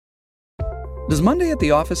Does Monday at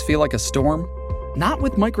the office feel like a storm? Not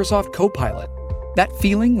with Microsoft Copilot. That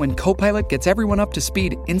feeling when Copilot gets everyone up to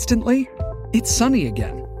speed instantly? It's sunny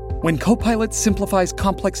again. When Copilot simplifies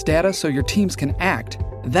complex data so your teams can act,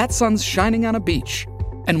 that sun's shining on a beach.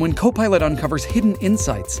 And when Copilot uncovers hidden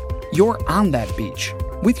insights, you're on that beach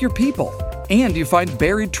with your people, and you find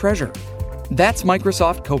buried treasure. That's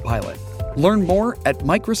Microsoft Copilot. Learn more at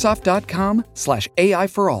Microsoft.com/AI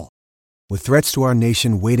for all. With threats to our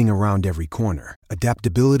nation waiting around every corner,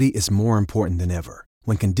 adaptability is more important than ever.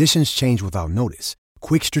 When conditions change without notice,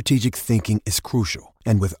 quick strategic thinking is crucial.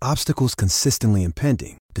 And with obstacles consistently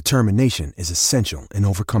impending, determination is essential in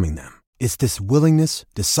overcoming them. It's this willingness,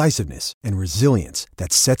 decisiveness, and resilience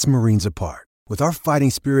that sets Marines apart. With our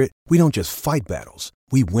fighting spirit, we don't just fight battles,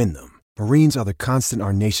 we win them. Marines are the constant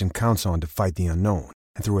our nation counts on to fight the unknown.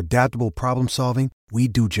 And through adaptable problem solving, we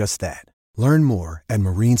do just that. Learn more at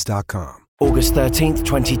marines.com. August 13th,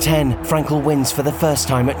 2010, Frankel wins for the first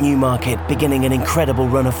time at Newmarket, beginning an incredible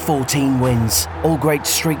run of 14 wins. All great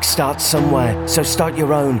streaks start somewhere, so start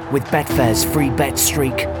your own with Betfair's free bet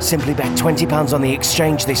streak. Simply bet £20 on the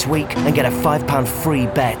exchange this week and get a £5 free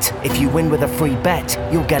bet. If you win with a free bet,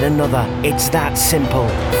 you'll get another. It's that simple.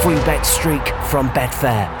 Free bet streak from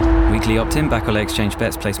Betfair. Weekly opt-in back-or-lay exchange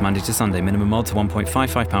bets placed Monday to Sunday. Minimum odds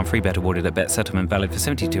 £1.55 free bet awarded at bet settlement, valid for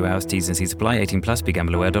 72 hours. T's and C's apply. 18+.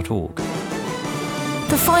 BeGambleAware.org.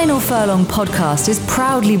 The Final Furlong podcast is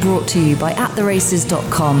proudly brought to you by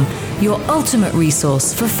attheraces.com, your ultimate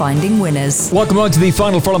resource for finding winners. Welcome on to the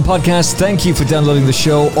Final Furlong podcast. Thank you for downloading the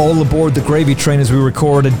show. All aboard the gravy train as we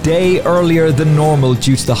record a day earlier than normal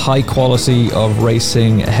due to the high quality of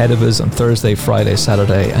racing ahead of us on Thursday, Friday,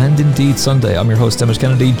 Saturday, and indeed Sunday. I'm your host, Emmett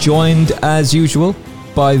Kennedy, joined as usual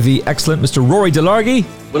by the excellent Mr. Rory Delargy.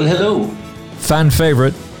 Well, hello. Fan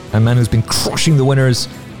favourite, a man who's been crushing the winners,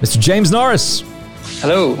 Mr. James Norris.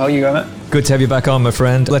 Hello, how are you, Emmett? Good to have you back on, my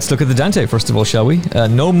friend. Let's look at the Dante first of all, shall we?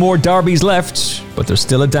 No more derbies left, but there's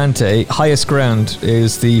still a Dante. Highest Ground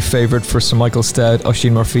is the favourite for Sir Michael Stoud,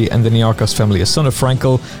 Oisin Murphy and the Niarchos family. A son of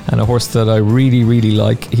Frankel and a horse that I really, really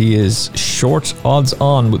like. He is short odds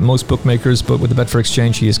on with most bookmakers, but with the Betfair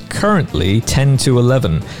Exchange, he is currently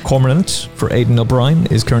 10-11. Cormorant for Aidan O'Brien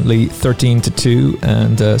is currently 13-2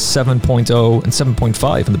 and 7.0 and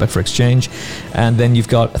 7.5 in the Betfair Exchange. And then you've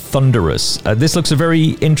got Thunderous. This looks a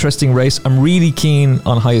very interesting race. I'm really keen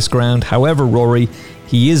on Highest Ground. However, Rory,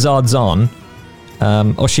 he is odds on.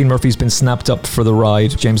 Oisin Murphy's been snapped up for the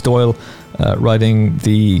ride. James Doyle riding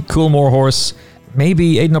the Coolmore horse.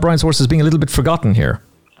 Maybe Aidan O'Brien's horse is being a little bit forgotten here.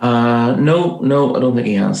 No, I don't think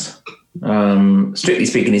he has. Strictly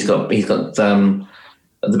speaking, he's got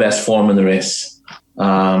the best form in the race,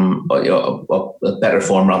 but a better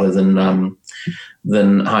form rather than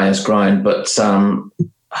Highest Ground. But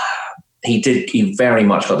he very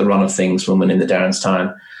much got the run of things from winning the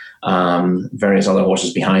Derrynstown. Various other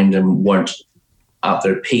horses behind him weren't at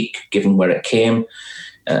their peak, given where it came.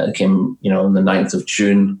 It came, on the 9th of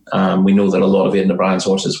June. We know that a lot of Aidan O'Brien's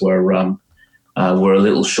horses were a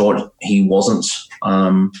little short. He wasn't.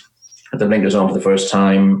 Had the blinkers on for the first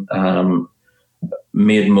time.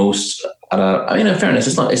 Made most. In fairness,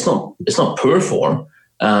 it's not poor form,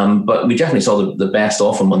 but we definitely saw the best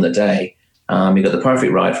of him on the day. He got the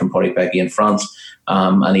perfect ride from Patrick Becky in front,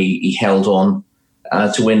 and he held on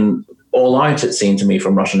to win all out, it seemed to me,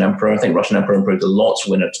 from Russian Emperor. I think Russian Emperor improved a lot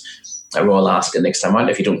to win it at Royal Ascot next time out.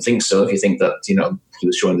 If you don't think so, if you think that he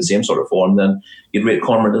was showing the same sort of form, then you'd rate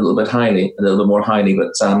Cormorant a little bit more highly.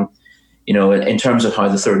 But in terms of how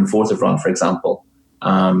the 3rd and 4th have run, for example,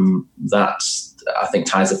 that I think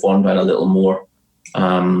ties the form down a little more.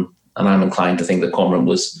 And I'm inclined to think that Cormorant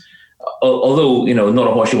was, although not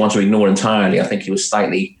a horse you want to ignore entirely, I think he was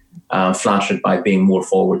slightly flattered by being more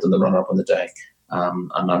forward than the runner-up on the day.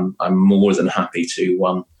 And I'm more than happy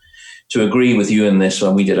to agree with you in this.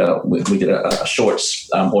 When we did a short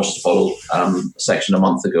horses to follow section a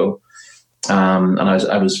month ago, and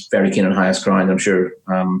I was very keen on Highest Ground. I'm sure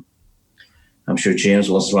James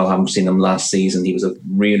was as well. I haven't seen him last season. He was a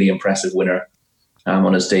really impressive winner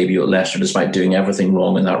on his debut at Leicester, despite doing everything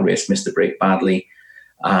wrong in that race. Missed the break badly.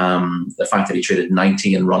 The fact that he traded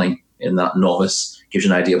 90 in running in that novice gives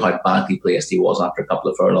you an idea of how badly placed he was after a couple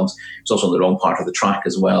of furlongs. He was also on the wrong part of the track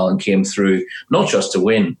as well, and came through not just to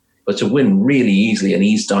win, but to win really easily and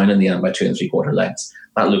ease down in the end by 2 3/4 lengths.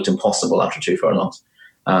 That looked impossible after 2 furlongs.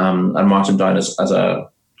 And marked him down as a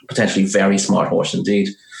potentially very smart horse indeed.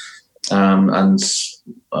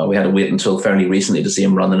 We had to wait until fairly recently to see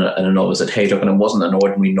him run in a novice at Haydock, and it wasn't an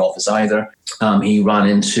ordinary novice either. He ran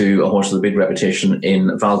into a horse with a big reputation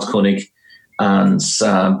in Waldkönig and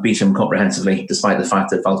beat him comprehensively, despite the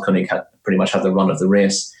fact that Waldkönig had pretty much had the run of the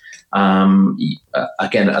race.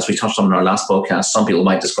 Again, as we touched on in our last podcast, some people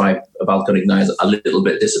might describe Valkoenig now as a little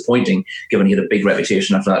bit disappointing, given he had a big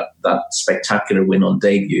reputation after that spectacular win on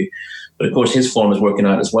debut. But of course, his form is working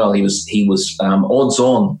out as well. He was odds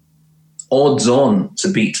on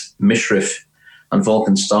to beat Mishrif and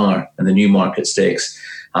Vulcan Star in the Newmarket Stakes.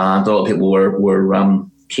 And a lot of people were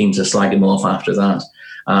keen to slag him off after that.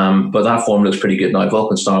 But that form looks pretty good now.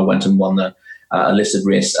 Vulcan Star went and won a listed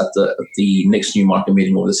race at the Nix Newmarket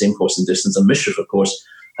meeting over the same course and distance. And Mishrif, of course,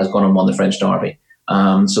 has gone and won the French Derby.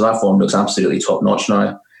 So that form looks absolutely top notch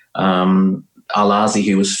now. Al-Azi,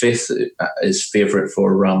 who was fifth, is favourite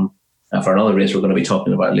for another race we're going to be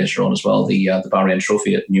talking about later on as well, the Bahrain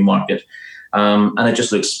Trophy at Newmarket. And it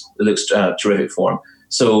just looks terrific for him.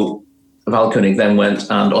 So Valkoenig then went,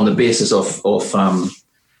 and on the basis of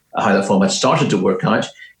how that form had started to work out,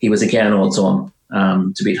 he was again odds on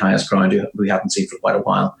to beat Highest Ground, who we haven't seen for quite a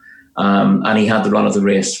while. And he had the run of the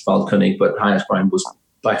race, Valkoenig, but Highest Ground was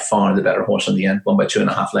by far the better horse in the end, won by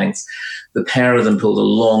 2.5 lengths. The pair of them pulled a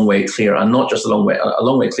long way clear, and not just a long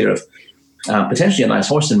way clear of potentially a nice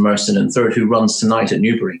horse in Merson in third, who runs tonight at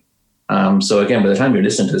Newbury. So again, by the time you're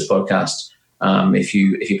listening to this podcast, if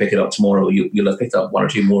you pick it up tomorrow, you'll have picked up one or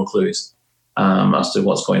two more clues as to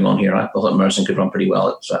what's going on here. I thought Merson could run pretty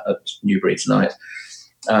well at Newbury tonight.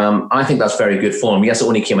 I think that's very good form. Yes, it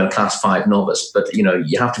only came in a Class 5 novice, but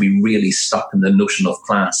you have to be really stuck in the notion of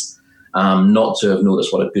class not to have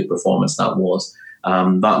noticed what a good performance that was.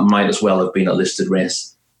 That might as well have been a listed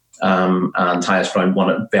race. And Highest Ground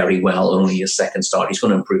won it very well, only his second start. He's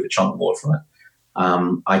going to improve a chunk more from it.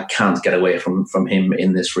 I can't get away from him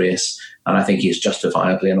in this race, and I think he's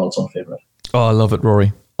justifiably an odds-on favourite. Oh, I love it,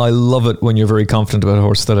 Rory. I love it when you're very confident about a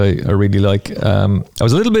horse that I really like. I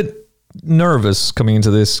was a little bit nervous coming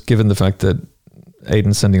into this, given the fact that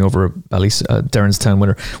Aidan's sending over a Derrinstown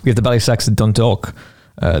winner. We have the Ballysax at Dundalk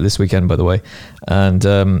this weekend, by the way, and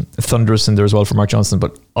Thunderous in there as well for Mark Johnson.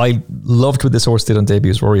 But I loved what this horse did on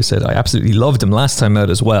debut, as Rory said. I absolutely loved him last time out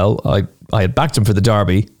as well. I had backed him for the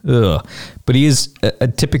Derby, but he is a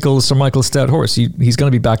typical Sir Michael Stoute horse. He's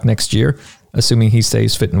going to be back next year, assuming he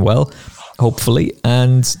stays fit and well, hopefully,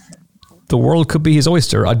 and the world could be his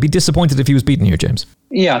oyster. I'd be disappointed if he was beaten here, James.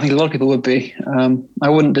 Yeah, I think a lot of people would be. I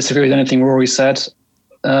wouldn't disagree with anything Rory said.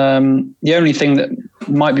 The only thing that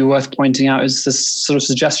might be worth pointing out is this sort of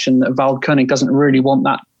suggestion that Valkoenig doesn't really want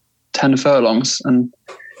that 10 furlongs and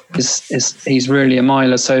he's really a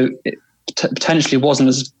miler. So it potentially wasn't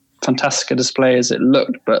as fantastic a display as it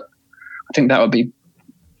looked, but I think that would be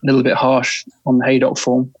a little bit harsh on the Haydock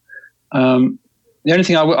form. The only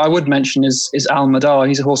thing I would mention is Al Madar.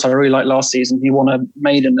 He's a horse I really liked last season. He won a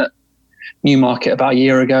maiden at Newmarket about a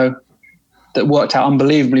year ago that worked out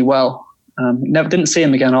unbelievably well. Didn't see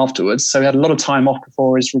him again afterwards, so he had a lot of time off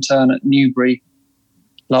before his return at Newbury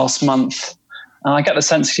last month. And I get the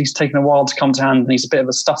sense he's taken a while to come to hand, and he's a bit of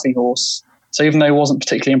a stuffy horse. So even though he wasn't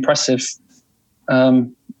particularly impressive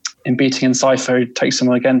in beating Encipher, he takes him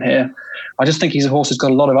again here. I just think he's a horse who's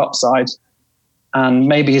got a lot of upside, and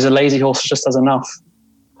maybe he's a lazy horse who just does enough.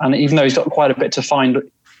 And even though he's got quite a bit to find,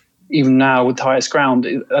 even now with the Highest Ground,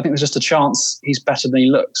 I think there's just a chance he's better than he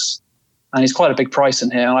looks. And he's quite a big price in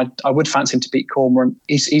here. I would fancy him to beat Cormorant.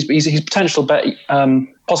 He's potential bet,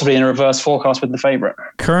 possibly in a reverse forecast with the favourite.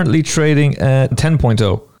 Currently trading at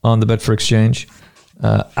 10.0 on the Betfair Exchange.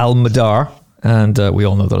 Al Madar, and we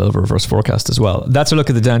all know that I love a reverse forecast as well. That's a look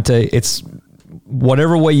at the Dante. It's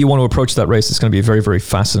whatever way you want to approach that race, it's going to be a very, very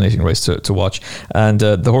fascinating race to watch. And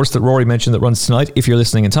the horse that Rory mentioned that runs tonight, if you're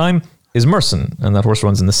listening in time, is Merson. And that horse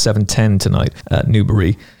runs in the 7:10 tonight at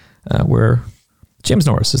Newbury, where James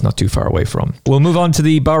Norris is not too far away from. We'll move on to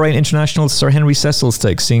the Bahrain International Sir Henry Cecil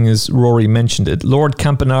Stakes, seeing as Rory mentioned it. Lord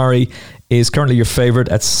Campanari is currently your favourite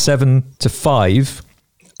at 7-5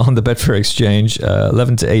 on the Betfair Exchange,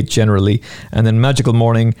 11-8 generally. And then Magical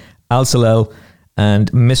Morning, Al Salel,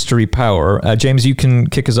 and Mystery Power. James, you can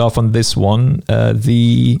kick us off on this one.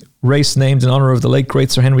 The race named in honour of the late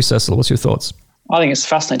great Sir Henry Cecil. What's your thoughts? I think it's a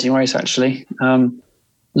fascinating race, actually.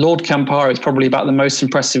 Lord Campari is probably about the most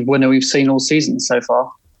impressive winner we've seen all season so far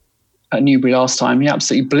at Newbury last time. He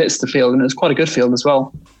absolutely blitzed the field, and it was quite a good field as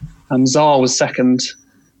well. Czar was second,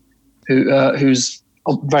 who's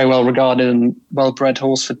very well regarded and well-bred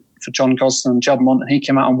horse for John Gosden and Juddmonte, and he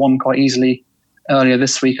came out and won quite easily earlier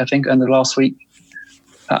this week, I think, end of last week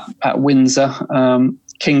at Windsor.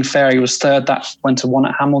 King Fairy was third. That went to 1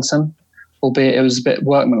 at Hamilton, albeit it was a bit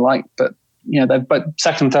workmanlike, but they both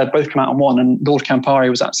second and third both came out and won, and Lord Campari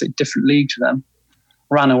was absolutely different league to them.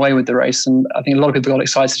 Ran away with the race, and I think a lot of people got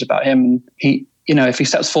excited about him. And he, if he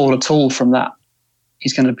steps forward at all from that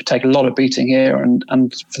he's going to take a lot of beating here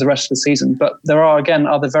and for the rest of the season. But there are, again,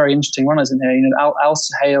 other very interesting runners in here. You know, Al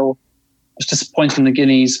Sahale was disappointing in the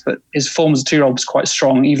Guineas, but his form as a 2-year-old was quite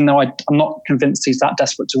strong, even though I'm not convinced he's that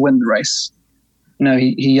desperate to win the race. You know,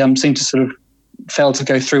 he seemed to sort of fail to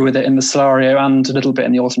go through with it in the Solario and a little bit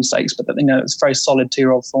in the Autumn Stakes, but you know, it's very solid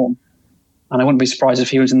 2-year-old form. And I wouldn't be surprised if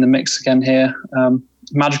he was in the mix again here.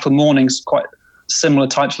 Magical Morning's quite similar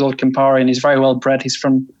type to Lord Campari, and he's very well bred. He's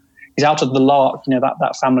out of the Lark, you know,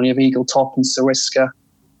 that family of Eagle Top and Sariska.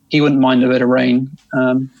 He wouldn't mind a bit of rain.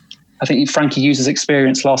 I think Frankie used his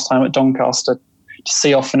experience last time at Doncaster to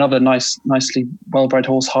see off another nicely well-bred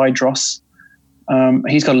horse, Hydros.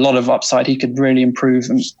 He's got a lot of upside. He could really improve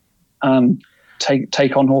and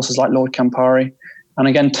take on horses like Lord Campari. And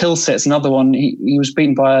again, Tilsit's another one. He was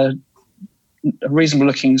beaten by a reasonable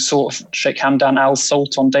looking sort of shake hand down Al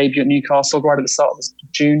Salt on debut at Newcastle right at the start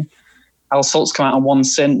of June. Al Salt's come out and won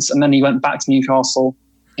since, and then he went back to Newcastle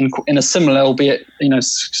in a similar, albeit, you know,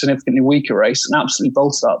 significantly weaker race, and absolutely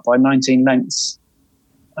bolted up by 19 lengths.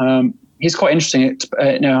 He's quite interesting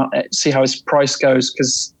to see how his price goes,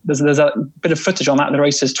 because there's a bit of footage on that in the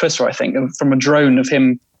race's Twitter, I think, from a drone of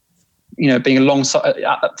him, you know, being alongside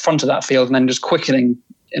at front of that field and then just quickening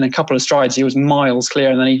in a couple of strides. He was miles clear,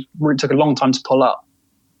 and then he really took a long time to pull up.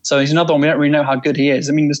 So he's another one we don't really know how good he is.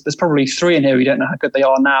 I mean, there's probably 3 in here we don't know how good they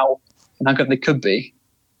are now and how good they could be,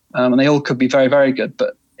 and they all could be very, very good.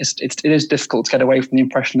 But it is difficult to get away from the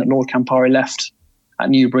impression that Lord Campari left at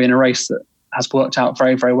Newbury in a race that has worked out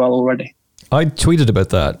very, very well already. I tweeted about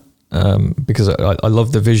that because I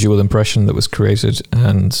love the visual impression that was created,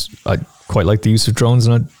 and I quite like the use of drones,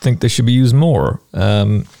 and I think they should be used more.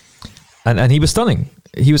 And he was stunning.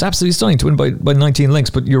 He was absolutely stunning to win by 19 lengths.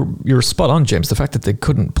 But you're spot on, James. The fact that they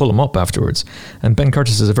couldn't pull him up afterwards. And Ben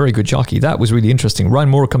Curtis is a very good jockey. That was really interesting. Ryan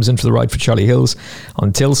Moore comes in for the ride for Charlie Hills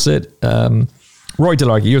on Tilsit. Roy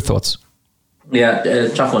Delargy, your thoughts? Yeah,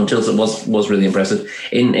 tough one. Tilsit was really impressive.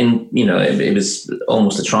 In you know, it was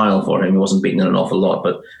almost a trial for him. He wasn't beaten in an awful lot,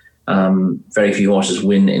 but very few horses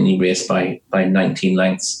win any race by 19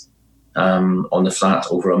 lengths on the flat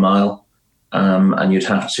over a mile. And you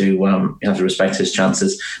have to respect his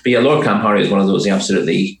chances. But yeah, Lord Campari is one of those. He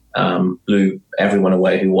absolutely blew everyone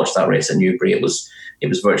away who watched that race in Newbury. It was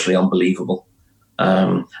virtually unbelievable.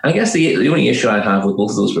 And I guess the only issue I have with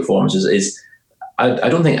both of those performances is I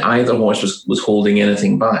don't think either horse was holding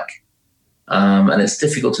anything back. And it's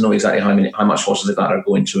difficult to know exactly how much horses like that are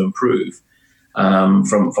going to improve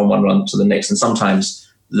from one run to the next. And sometimes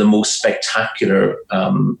the most spectacular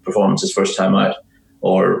performances first time out,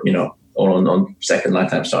 or on second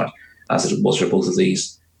lifetime start, as it was for both of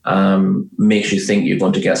these, makes you think you're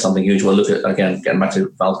going to get something huge. Well, look at, again, getting back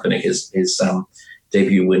to Val Koenig, his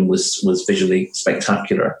debut win was visually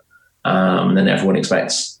spectacular, and then everyone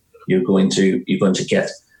expects you're going to get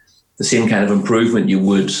the same kind of improvement you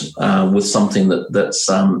would with something that's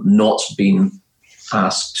not been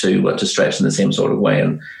asked to stretch in the same sort of way,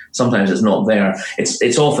 and sometimes it's not there.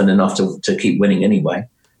 It's often enough to keep winning anyway.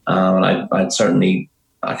 And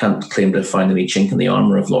I can't claim to find any chink in the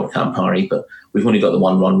armour of Lord Campari, but we've only got the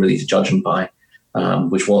one run really to judge him by,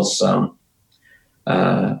 which was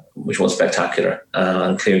spectacular,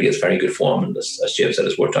 and clearly it's very good form, and as James said,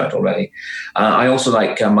 it's worked out already. I also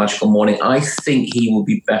like Magical Morning. I think he will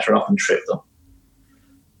be better up in trip though.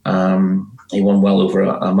 He won well over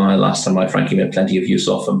a mile last time. Frankly made plenty of use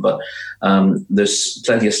of him, but there's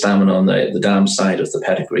plenty of stamina on the dam side of the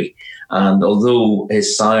pedigree, and although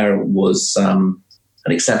his sire was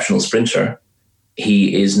an exceptional sprinter,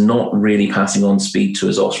 he is not really passing on speed to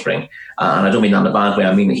his offspring. And I don't mean that in a bad way.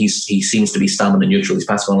 I mean, he seems to be stamina neutral. He's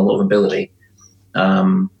passing on a lot of ability.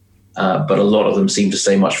 But a lot of them seem to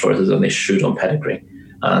stay much further than they should on pedigree.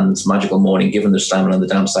 And Magical Morning, given their stamina on the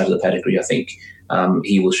dam side of the pedigree, I think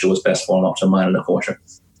he will show his best form up to 1.25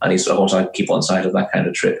 miles. And he's a horse I'd keep on side of that kind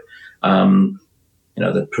of trip.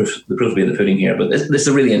 The proof will be in the pudding here. But this is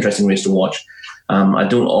a really interesting race to watch. I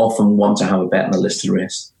don't often want to have a bet in a listed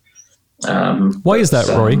race. Why is that,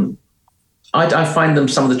 Rory? I find them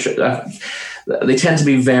some of the they tend to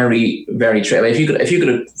be very, very tricky. If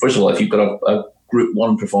you've got a Group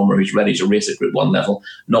 1 performer who's ready to race at Group 1 level,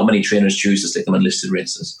 not many trainers choose to stick them in listed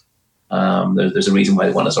races. There's a reason why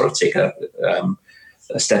they want to sort of take a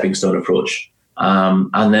stepping stone approach.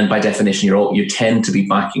 And then by definition, you tend to be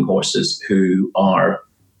backing horses who are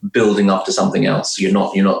building up to something else. You're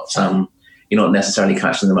not necessarily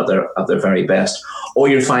catching them at their very best, or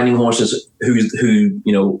you're finding horses who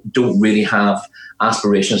don't really have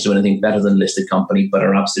aspirations to do anything better than listed company, but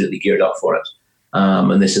are absolutely geared up for it.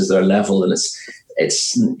 And this is their level, and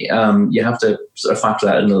it's you have to sort of factor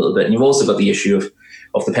that in a little bit. And you've also got the issue of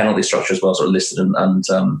of the penalty structure as well, sort of listed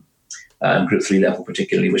and Group 3 level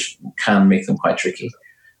particularly, which can make them quite tricky.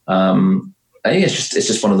 I think it's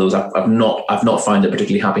just one of those. I've not found it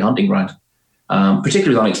particularly happy hunting ground,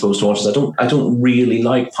 particularly with unexposed horses. I don't really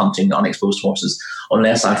like punting unexposed horses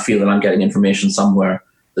unless I feel that I'm getting information somewhere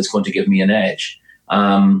that's going to give me an edge,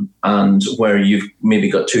 and where you've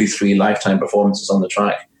maybe got 2-3 lifetime performances on the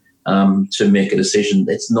track to make a decision.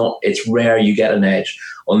 It's rare you get an edge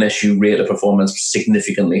unless you rate a performance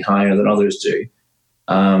significantly higher than others do,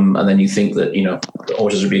 and then you think that the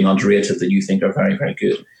horses are being underrated that you think are very, very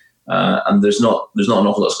good. And there's not an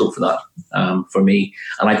awful lot of scope for that for me.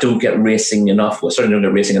 And I don't get racing enough. Well, certainly don't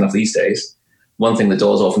get racing enough these days. One thing that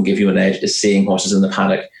does often give you an edge is seeing horses in the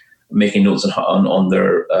paddock, making notes on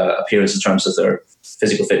their appearance in terms of their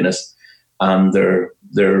physical fitness and their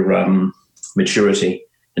maturity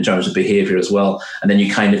in terms of behaviour as well. And then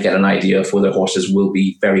you kind of get an idea of whether horses will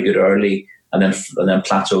be very good early and then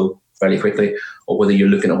plateau fairly quickly, or whether you're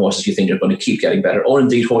looking at horses you think are going to keep getting better, or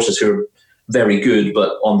indeed horses who are very good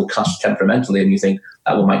but on the cusp temperamentally, and you think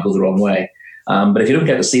that one might go the wrong way. But if you don't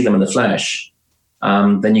get to see them in the flesh,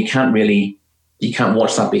 then you can't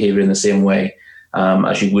watch that behaviour in the same way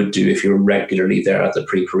as you would do if you're regularly there at the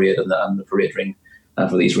pre-parade and the parade ring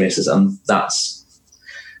for these races. And that's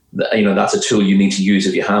a tool you need to use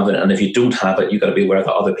if you have it. And if you don't have it, you've got to be aware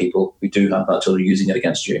that other people who do have that tool are using it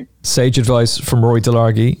against you. Sage advice from Rory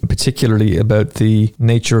Delargy, particularly about the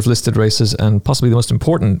nature of listed races, and possibly the most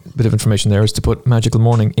important bit of information there is to put Magical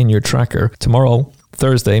Morning in your tracker. Tomorrow,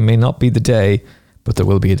 Thursday, may not be the day, but there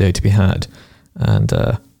will be a day to be had. And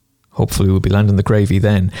hopefully we'll be landing the gravy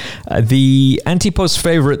then. The Antipost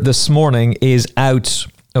favourite this morning is out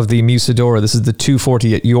of the Musadora. This is the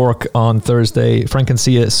 240 at York on Thursday.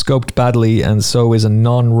 Frankensia scoped badly, and so is a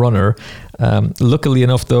non-runner. Luckily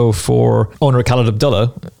enough, though, for owner Khaled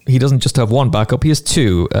Abdullah, he doesn't just have one backup, he has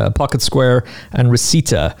two. Pocket Square and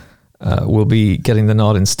Recita will be getting the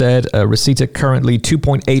nod instead. Recita currently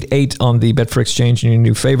 2.88 on the Betfair Exchange, and your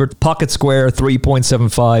new favourite. Pocket Square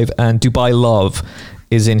 3.75, and Dubai Love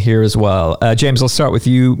is in here as well. James, I'll start with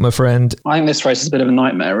you, my friend. I think this race is a bit of a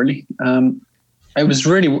nightmare, really. It was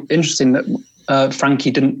really interesting that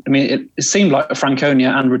Frankie didn't. I mean, it seemed like Franconia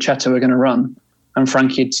and Ricetta were going to run, and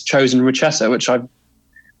Frankie had chosen Ricetta, which I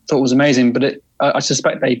thought was amazing. But I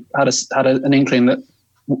suspect they had an inkling that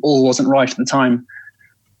all wasn't right at the time.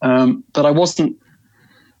 But I wasn't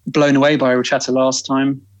blown away by Ricetta last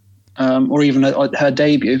time, or even her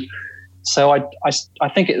debut. So I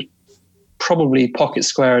think it's probably Pocket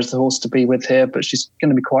Square is the horse to be with here, but she's going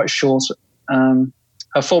to be quite short.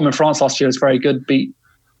 Her form in France last year was very good. Beat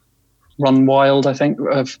Run Wild, I think,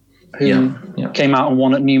 who came out and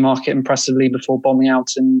won at Newmarket impressively before bombing out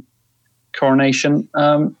in Coronation.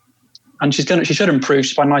 And she should improve.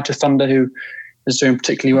 She's by Night of Thunder, who is doing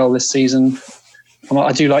particularly well this season.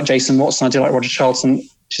 I do like Jason Watson. I do like Roger Charlton.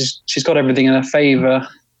 She's got everything in her favour,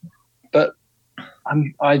 but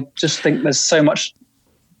I just think there's so much,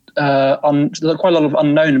 quite a lot of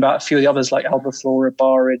unknown about a few of the others like Albaflora,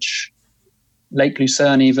 Barrage, Lake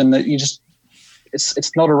Lucerne, even, that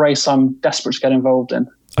it's not a race I'm desperate to get involved in.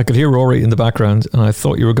 I could hear Rory in the background, and I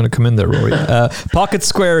thought you were going to come in there, Rory. Pocket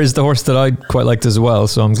Square is the horse that I quite liked as well,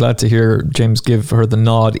 so I'm glad to hear James give her the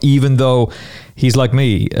nod, even though he's like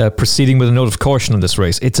me, proceeding with a note of caution in this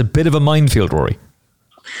race. It's a bit of a minefield, Rory.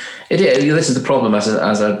 It is. This is the problem, as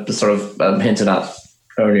I sort of hinted at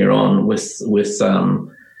earlier on, with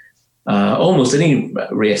almost any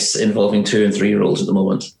race involving 2 and 3 year olds at the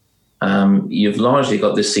moment. You've largely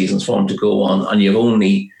got this season's form to go on, and you've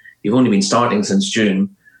only been starting since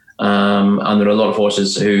June, and there are a lot of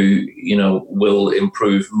horses who will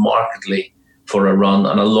improve markedly for a run,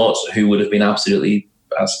 and a lot who would have been absolutely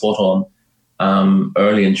spot on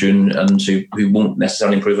early in June, and who won't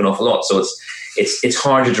necessarily improve an awful lot. So it's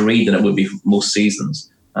harder to read than it would be for most seasons,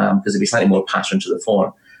 because it'd be slightly more pattern to the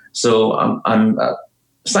form. So I'm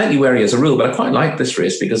slightly wary as a rule, but I quite like this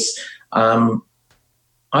race because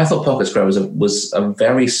I thought Pocket Square was a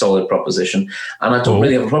very solid proposition, and I don't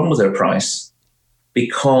really have a problem with their price,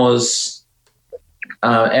 because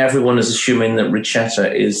everyone is assuming that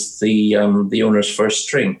Ricetta is the owner's first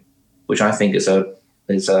string, which I think is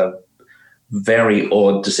a very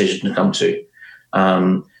odd decision to come to,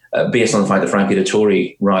 based on the fact that Frankie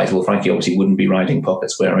Dettori rides. Well, Frankie obviously wouldn't be riding Pocket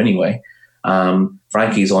Square anyway.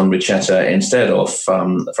 Frankie's on Ricetta instead of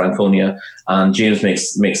Franconia, and James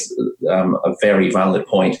makes a very valid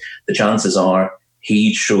point. The chances are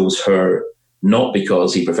he chose her not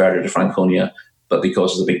because he preferred her to Franconia, but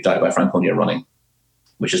because of the big doubt by Franconia running,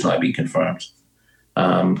 which has now been confirmed.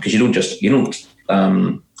 Because you don't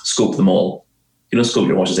scope them all. You don't scope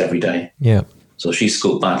your horses every day. Yeah. So she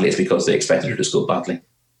scoped badly. It's because they expected her to scope badly,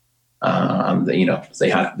 and they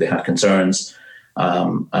had concerns,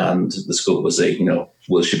 and the scope was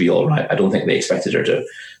will she be all right? I don't think they expected her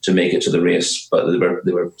to make it to the race, but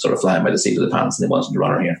they were sort of flying by the seat of the pants, and they wanted to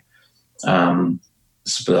run her here.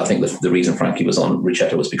 But I think the reason Frankie was on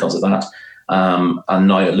Riccietta was because of that. And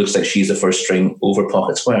now it looks like she's the first string over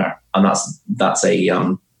Pocket Square, and that's a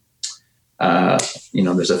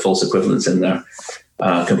there's a false equivalence in there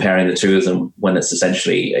comparing the two of them when it's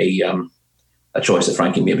essentially a choice that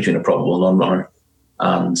Frankie made between a probable non-runner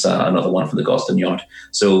and another one from the Gosden Yard.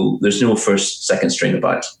 So there's no second string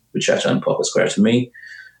about Riccietta and Pocket Square to me.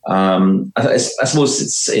 I suppose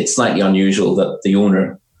it's slightly unusual that the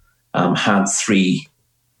owner had 3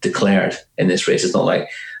 declared in this race. It's not like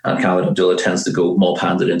Khaled Abdullah tends to go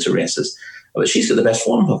mob-handed into races, but she's got the best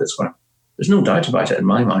form, Pocket Square. There's no doubt about it in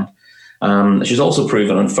my mind. She's also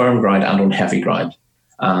proven on firm ground and on heavy ground,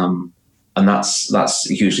 and that's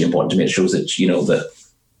hugely important to me. It shows that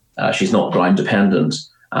that she's not ground dependent,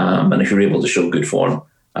 and if you're able to show good form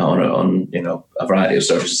on a variety of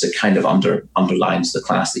surfaces, it kind of underlines the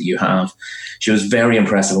class that you have. She was very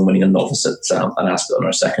impressive in winning a novice at Ascot on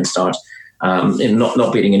her second start. In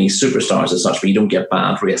not beating any superstars as such, but you don't get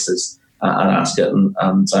bad races at Ascot,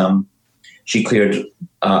 and she cleared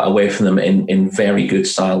away from them in very good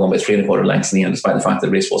style, 1 by 3 1/4 lengths in the end, despite the fact that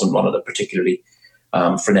the race wasn't run at a particularly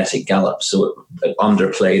frenetic gallop, so it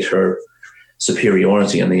underplayed her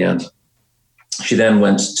superiority in the end. She then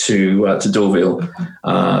went to Deauville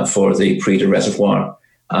for the Prix de Reservoir,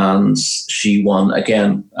 and she won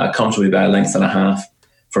again comfortably by a length and a half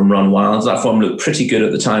from Run Wild. That form looked pretty good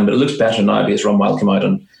at the time, but it looks better now because Run Wild came out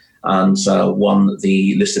and won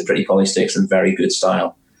the Listed Pretty Collie Stakes in very good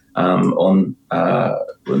style on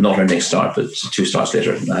not her next start, but 2 starts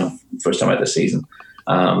later, first time out this season.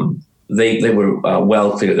 They were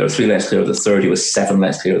well clear. They were 3 lengths clear of the third. He was 7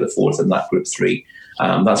 lengths clear of the fourth in that Group 3.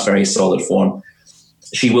 That's very solid form.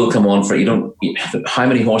 She will come on for how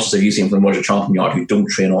many horses have you seen from the Roger Charlton Yard who don't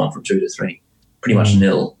train on from 2 to 3? Pretty much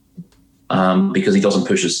nil. Because he doesn't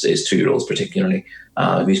push his 2-year-olds particularly.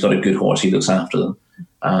 If he's got a good horse, he looks after them,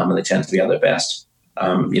 and they tend to be at their best.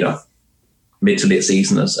 Mid to late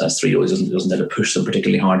season as 3-year-olds doesn't tend to push them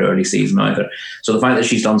particularly hard early season either. So the fact that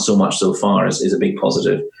she's done so much so far is a big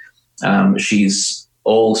positive. She's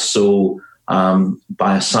also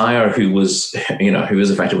by a sire who was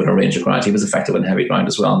effective in a range of ground. He was effective in heavy ground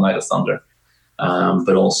as well, Night of Thunder,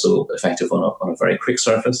 but also effective on a very quick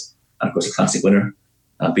surface, and of course a classic winner.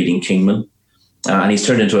 Beating Kingman, and he's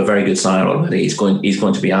turned into a very good sire already. He's going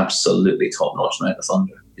to be absolutely top notch now at the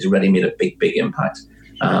Thunder. He's already made a big impact,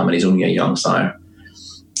 and he's only a young sire.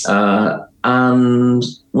 And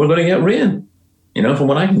we're going to get rain. From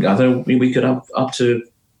what I can gather, we could have up to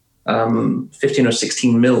 15 or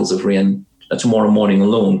 16 mils of rain tomorrow morning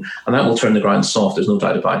alone, and that will turn the ground soft. There's no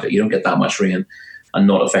doubt about it. You don't get that much rain and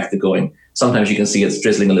not affect the going. Sometimes you can see it's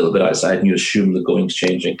drizzling a little bit outside, and you assume the going's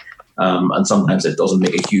changing. And sometimes it doesn't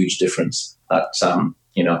make a huge difference, that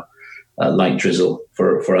light drizzle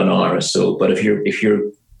for an hour or so. But if you're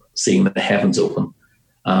seeing the heavens open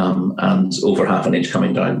and over half an inch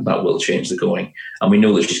coming down, that will change the going. And we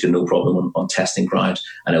know that she's got no problem on testing ground,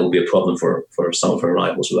 and it will be a problem for some of her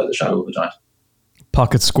rivals without the shadow of a doubt.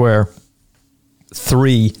 Pocket Square.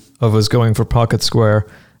 3 of us going for Pocket Square,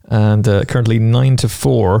 and currently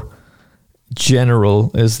 9-4.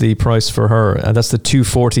 General is the price for her, and that's the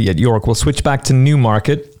 240 at York. We'll switch back to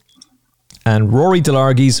Newmarket, and Rory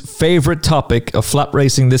Delargy's favourite topic of flat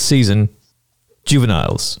racing this season,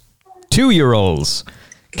 juveniles, 2-year-olds.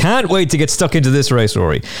 Can't wait to get stuck into this race,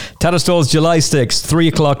 Rory. Tatterstall's July Stakes, 3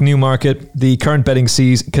 o'clock Newmarket. The current betting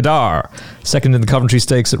sees Kadar, second in the Coventry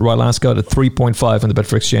Stakes at Royal Ascot at 3.5 on the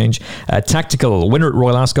Betfair Exchange. Tactical, winner at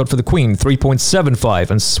Royal Ascot for the Queen, 3.75.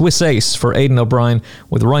 And Swiss Ace for Aidan O'Brien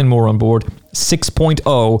with Ryan Moore on board,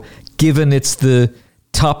 6.0. Given it's the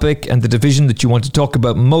topic and the division that you want to talk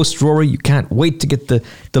about most, Rory, you can't wait to get the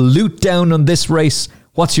loot down on this race.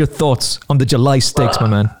 What's your thoughts on the July Stakes, my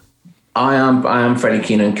man? I am fairly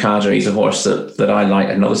keen on Kader. He's a horse that I like.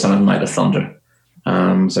 Another son of Night of Thunder.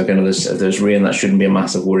 So again, there's rain. That shouldn't be a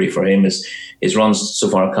massive worry for him. His runs so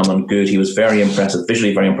far have come on good. He was very impressive,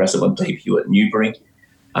 visually very impressive on debut at Newbury.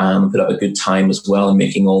 Put up a good time as well in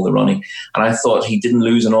making all the running. And I thought he didn't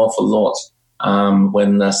lose an awful lot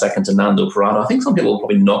when second to Nando Parado. I think some people will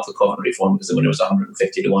probably knock the Coventry for him because the winner was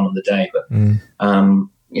 150 to 1 on the day. But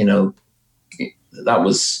it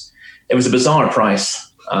was a bizarre price.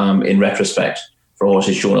 In retrospect, for a horse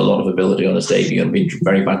who's shown a lot of ability on his debut and been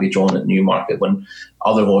very badly drawn at Newmarket, when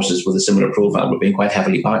other horses with a similar profile were being quite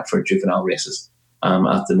heavily backed for juvenile races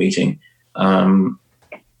at the meeting.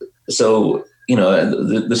 So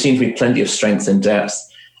there seems to be plenty of strength and depth.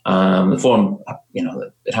 The form,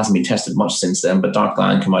 it hasn't been tested much since then, but Dark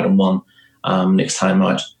Lion came out and won next time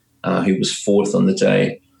out, who was fourth on the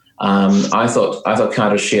day. I thought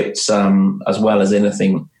Khadr shaped as well as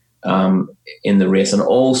anything in the race, and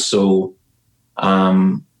also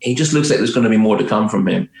he just looks like there's going to be more to come from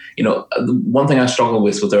him. One thing I struggle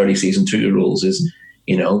with early season 2-year-olds is,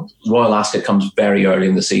 Royal Ascot comes very early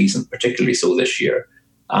in the season, particularly so this year,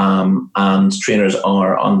 and trainers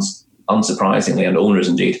are unsurprisingly, and owners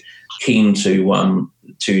indeed, keen to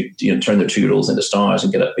turn their 2-year-olds into stars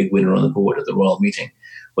and get a big winner on the board at the Royal Meeting,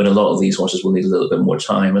 when a lot of these horses will need a little bit more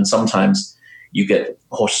time. And sometimes you get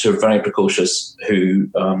horses who are very precocious, who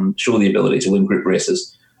show the ability to win group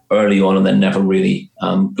races early on and then never really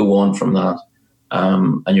go on from that.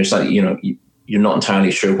 And you're not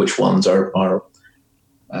entirely sure which ones are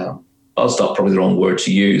buzzed up, probably the wrong word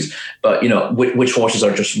to use, but which horses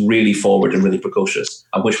are just really forward and really precocious,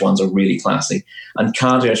 and which ones are really classy. And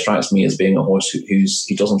Khadr strikes me as being a horse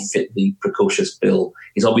he doesn't fit the precocious bill.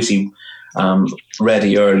 He's obviously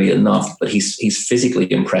ready early enough, but he's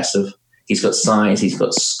physically impressive. He's got size, he's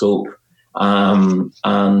got scope, and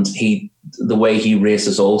the way he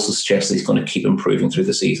races also suggests that he's going to keep improving through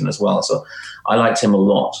the season as well. So I liked him a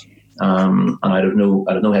lot, and I had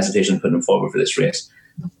no hesitation in putting him forward for this race.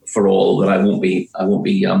 For all that, I won't be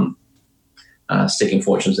sticking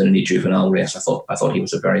fortunes in any juvenile race. I thought he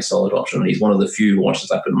was a very solid option, and he's one of the few horses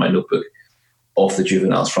I put in my notebook off the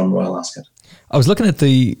juveniles from Royal Ascot. I was looking at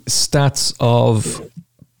the stats of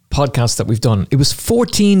podcasts that we've done. It was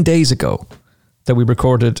 14 days ago that we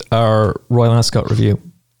recorded our Royal Ascot review.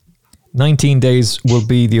 19 days will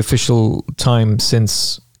be the official time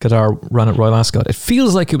since Khadr ran at Royal Ascot. It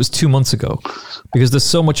feels like it was 2 months ago because there's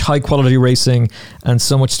so much high quality racing and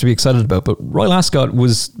so much to be excited about. But Royal Ascot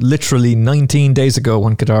was literally 19 days ago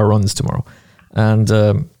when Khadr runs tomorrow. And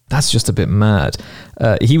that's just a bit mad.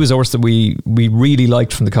 He was a horse that we really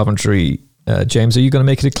liked from the Coventry. James, are you going to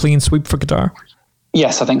make it a clean sweep for Khadr?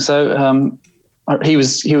 Yes, I think so. He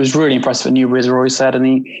was really impressive at Newbury, as Rory said, and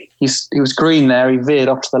he was green there. He veered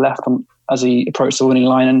off to the left as he approached the winning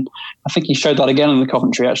line, and I think he showed that again in the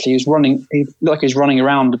Coventry. Actually, he looked like he was running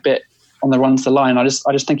around a bit on the run to the line. I just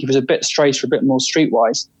think if he was a bit straighter, a bit more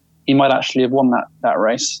streetwise, he might actually have won that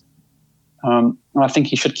race. And I think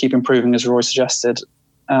he should keep improving, as Roy suggested.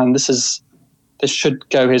 And this should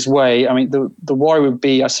go his way. I mean, the worry would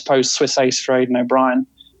be, I suppose, Swiss Ace for Aidan O'Brien.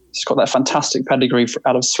 He's got that fantastic pedigree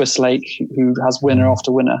out of Swiss Lake, who has winner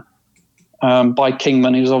after winner. By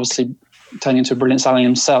Kingman, who's obviously turning into a brilliant stallion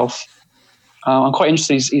himself. I'm quite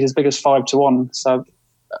interested. He's as big as 5-1, so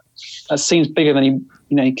that seems bigger than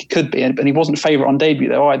he could be. And he wasn't favourite on debut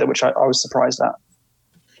though either, which I was surprised at.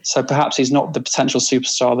 So perhaps he's not the potential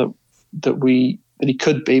superstar that he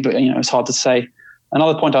could be, but it's hard to say.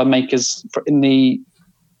 Another point I'd make is in the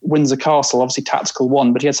Windsor Castle, obviously Tactical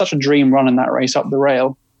won, but he had such a dream run in that race up the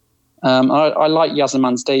rail. I like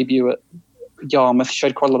Yazaman's debut at Yarmouth. He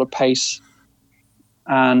showed quite a lot of pace.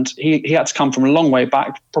 And he had to come from a long way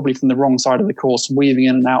back, probably from the wrong side of the course, weaving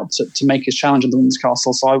in and out to make his challenge at the Windsor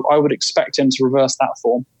Castle. So I would expect him to reverse that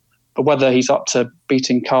form. But whether he's up to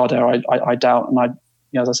beating Khadr, I doubt. And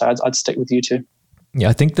as I said, I'd stick with you two. Yeah,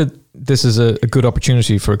 I think that this is a good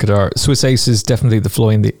opportunity for Khadr. Swiss Ace is definitely the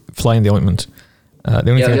fly in the ointment. The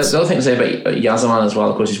other thing to say about Yazaman as well,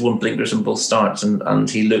 of course, he's won blinkers in both starts, and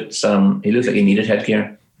he looked like he needed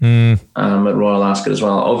headgear at Royal Ascot as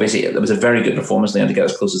well. Obviously, it was a very good performance, and they had to get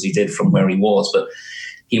as close as he did from where he was, but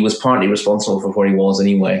he was partly responsible for where he was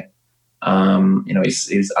anyway. He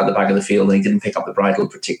was at the back of the field, and he didn't pick up the bridle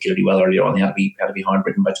particularly well earlier on. He had to be hard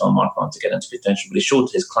ridden by Tom Marquand to get into contention, but he showed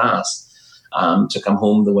his class to come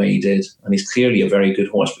home the way he did, and he's clearly a very good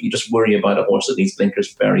horse. But you just worry about a horse that needs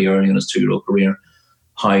blinkers very early in his 2-year-old career,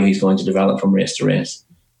 how he's going to develop from race to race.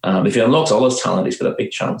 If he unlocks all his talent, he's got a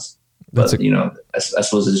big chance. But I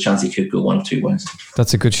suppose there's a chance he could go one of two ways.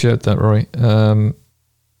 That's a good shout, that, Rory.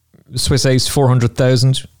 Swiss Ace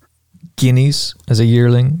 400,000 guineas as a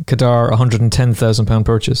yearling. Khadr £110,000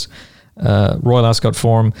 purchase. Royal Ascot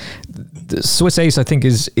form. The Swiss Ace, I think,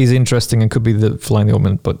 is interesting and could be the fly in the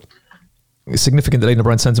ointment, but it's significant that Aidan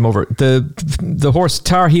O'Brien sends him over. The horse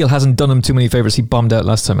Tar Heel hasn't done him too many favours. He bombed out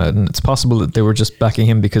last time out, and it's possible that they were just backing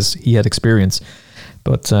him because he had experience.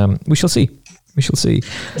 But we shall see. I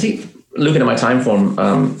see, looking at my time form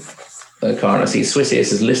card, I see Swiss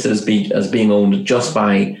Ace is listed as being owned just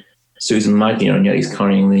by Susan Magnier, and yet he's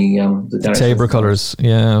carrying the Tabor colours.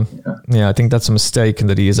 Yeah, I think that's a mistake, and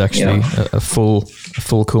that he is actually a full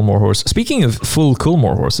Coolmore horse. Speaking of full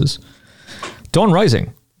Coolmore horses, Dawn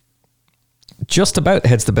Rising just about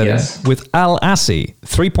heads the betting with Al Assi,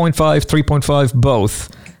 3.5, 3.5 both.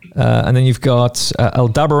 And then you've got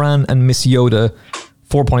Aldebaran and Miss Yoda,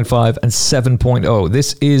 4.5 and 7.0.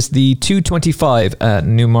 This is the 225 at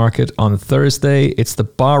Newmarket on Thursday. It's the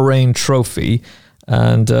Bahrain Trophy.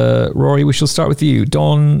 And Rory, we shall start with you.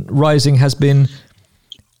 Dawn Rising has been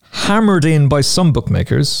hammered in by some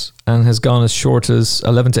bookmakers and has gone as short as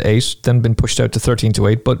 11-8, then been pushed out to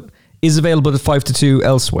 13-8, but is available at 5-2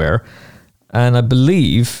 elsewhere. And I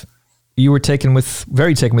believe you were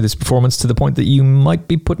very taken with this performance to the point that you might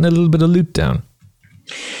be putting a little bit of loot down.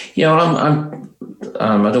 Yeah, well,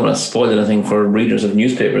 I don't want to spoil anything for readers of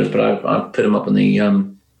newspapers, but I've put him up in the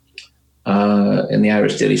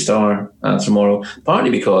Irish Daily Star tomorrow, partly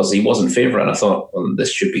because he wasn't favourite, and I thought, well,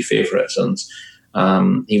 this should be favourite. And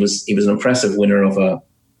he was an impressive winner of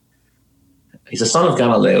he's a son of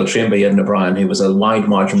Galileo, trained by Aidan O'Brien, who was a wide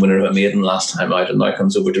margin winner of a maiden last time out, and now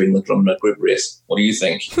comes over doing the Drumnut Group race. What do you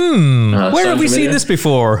think? Where have we seen this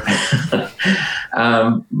before?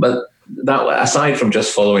 But that, aside from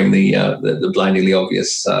just following the blindingly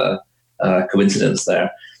obvious coincidence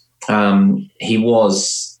there, he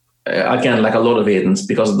was, again, like a lot of Aidens,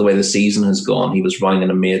 because of the way the season has gone, he was running in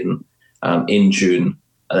a maiden in June,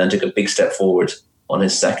 and then took a big step forward on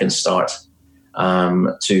his second start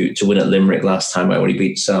to win at Limerick last time out, where he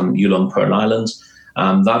beat Yulong Pearl Island.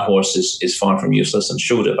 That horse is far from useless, and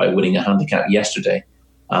showed it by winning a handicap yesterday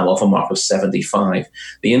off a mark of 75.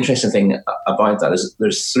 The interesting thing about that is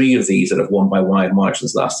there's 3 of these that have won by wide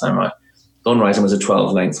margins last time out. Dawn Rising was a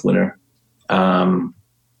 12-length winner. Al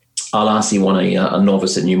Assi won a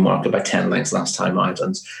novice at Newmarket by 10 lengths last time out,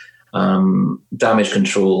 and Damage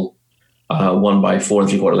Control won by 4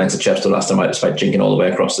 3/4 lengths at Chepstow last time out, despite jinking all the way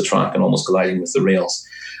across the track and almost colliding with the rails.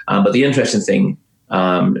 But the interesting thing,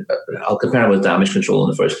 I'll compare him with Damage Control in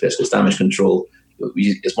the first place, because Damage Control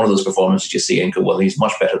is one of those performances you see and go, well, he's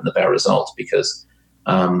much better than the bare result, because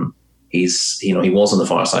he was on the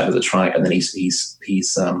far side of the track, and then he's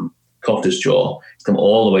cocked his jaw. He's come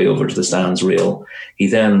all the way over to the stands rail. He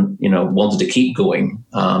then wanted to keep going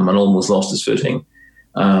and almost lost his footing.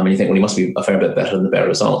 And you think, well, he must be a fair bit better than the bare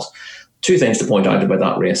result. 2 things to point out about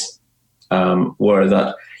that race were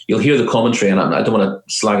that you'll hear the commentary, and I don't want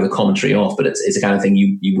to slag the commentary off, but it's the kind of thing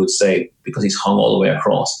you would say, because he's hung all the way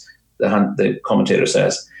across. The commentator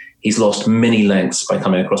says he's lost many lengths by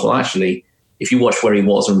coming across. Well, actually, if you watch where he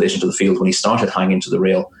was in relation to the field when he started hanging to the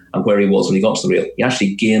rail and where he was when he got to the rail, he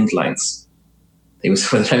actually gained lengths. He was,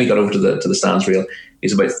 by the time he got over to the stands rail, he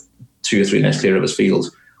was about 2 or 3 lengths clear of his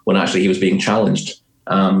field, when actually he was being challenged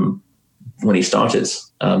when he started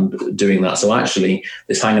doing that. So actually,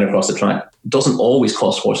 this hanging across the track doesn't always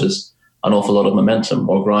cost horses an awful lot of momentum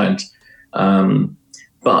or grind.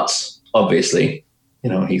 But obviously,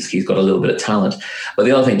 he's got a little bit of talent. But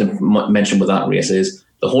the other thing to mention with that race is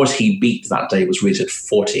the horse he beat that day was rated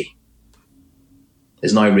 40.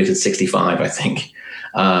 Is now rated 65, I think.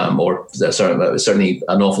 Certainly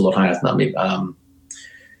an awful lot higher than that. Maybe, I'm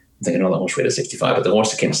thinking another horse rated 65, but the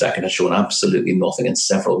horse that came second had shown absolutely nothing in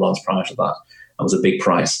several runs prior to that. That was a big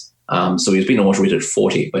price. So he's been a horse rated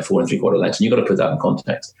 40 by 4 3/4 lengths, and you've got to put that in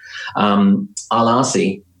context. Al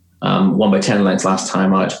Assi won by 10 lengths last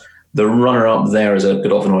time out. The runner-up there is a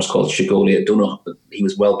Godolphin horse called Chigoli. I don't know, he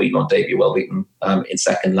was well beaten on debut, well beaten in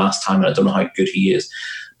second last time, and I don't know how good he is.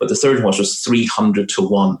 But the third horse was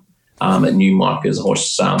 300-1 at Newmarket. It's a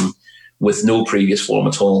horse with no previous form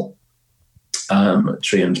at all,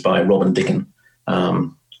 trained by Robin Dickon,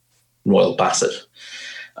 Royal Bassett.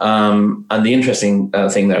 And the interesting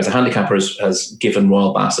thing there is the handicapper has given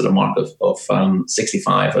Royal Bassett a mark of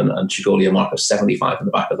 65 and Chigoli a mark of 75 in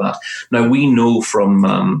the back of that. Now, we know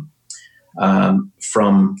from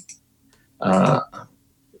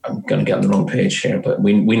I'm going to get on the wrong page here, but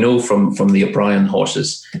we know from the O'Brien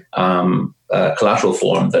horses collateral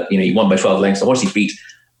form that he won by 12 lengths. The horse he beat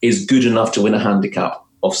is good enough to win a handicap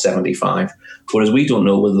of 75, whereas we don't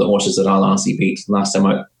know whether the horses that Al Assi beat last time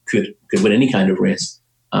out could win any kind of race.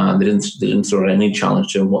 They didn't throw any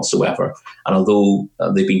challenge to him whatsoever. And although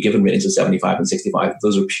they've been given ratings of 75 and 65,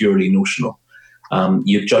 those are purely notional.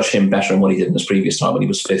 You judge him better on what he did in his previous time when he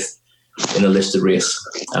was 5th in a listed race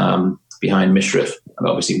behind Mishriff. And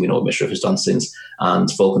obviously we know what Mishriff has done since. And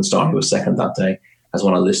Falkenstar, who was second that day, has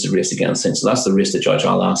won a listed race again since. So that's the race to judge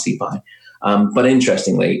Al Assi by. But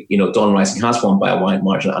interestingly, Dawn Rising has won by a wide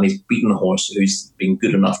margin, and he's beaten a horse who's been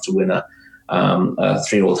good enough to win a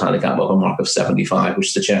 3-year-old handicap of a mark of 75,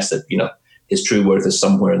 which suggests that his true worth is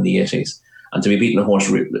somewhere in the 80s. And to be beating a horse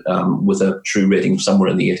with a true rating somewhere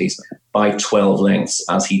in the 80s by 12 lengths,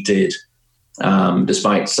 as he did,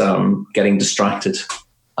 despite getting distracted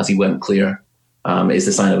as he went clear is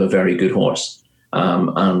the sign of a very good horse.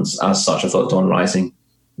 And as such, I thought Dawn Rising,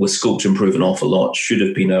 with scope to improve an awful lot, should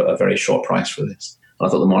have been a very short price for this. And I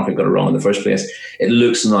thought the market got it wrong in the first place. It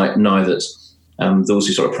looks now that those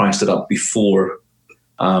who sort of priced it up before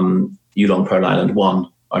Yulong Pearl Island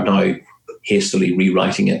won are now hastily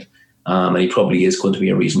rewriting it. And he probably is going to be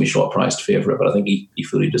a reasonably short-priced favourite, but I think he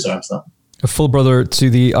fully deserves that. A full brother to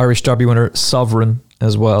the Irish Derby winner, Sovereign,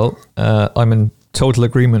 as well. I'm in total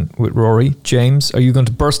agreement with Rory. James, are you going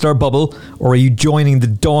to burst our bubble, or are you joining the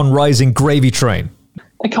Dawn Rising gravy train?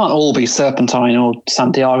 They can't all be Serpentine or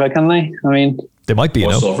Santiago, can they? I mean, they might be.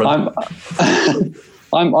 I'm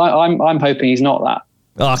hoping he's not that.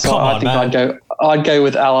 Oh, so come on, man. I'd go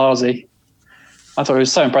with Al Aasy. I thought it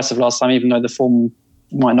was so impressive last time, even though the form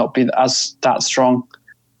might not be as that strong.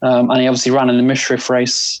 And he obviously ran in the Mishriff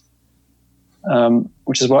race,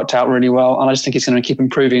 which has worked out really well. And I just think he's going to keep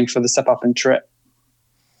improving for the step up in trip.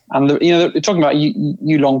 And they're talking about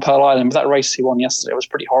Yulong Pearl Island, but that race he won yesterday was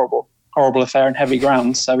pretty horrible affair in heavy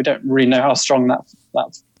ground. So we don't really know how strong that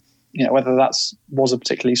whether was a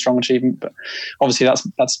particularly strong achievement. But obviously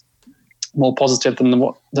that's more positive than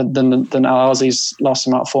Al Aasy's last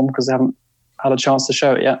time out form, because they haven't had a chance to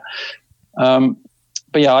show it yet.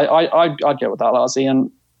 But yeah, I'd go with Al Aasy.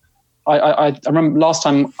 And I remember last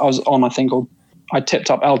time I was on, I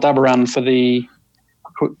tipped up Al Dabaran for the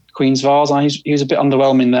Queen's Vase, and he was a bit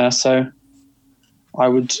underwhelming there. So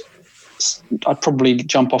I'd probably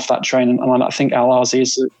jump off that train, and I think Al Aasy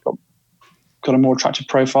has got a more attractive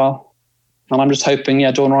profile. And I'm just hoping,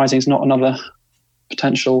 Dawn Rising is not another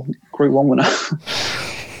potential Group 1 winner.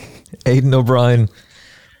 Aidan O'Brien.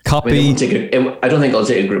 Copy. I don't think I'll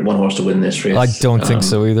take a Group 1 horse to win this race. I don't think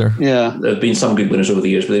so either. Yeah, there have been some good winners over the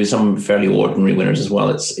years, but there's some fairly ordinary winners as well.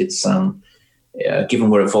 It's given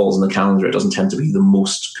where it falls in the calendar, it doesn't tend to be the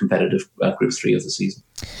most competitive Group 3 of the season.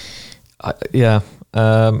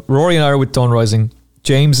 Rory and I are with Dawn Rising.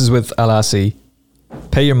 James is with Al Aasy.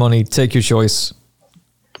 Pay your money, take your choice.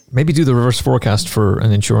 Maybe do the reverse forecast for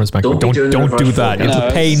an insurance bank. Don't do that. It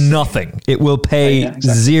will pay nothing. It will pay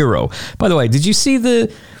zero. By the way, did you see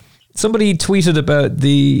somebody tweeted about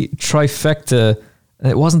the trifecta?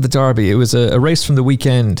 It wasn't the Derby. It was a race from the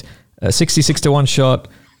weekend. A 66-1 shot,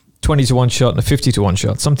 20-1 shot, and a 50-1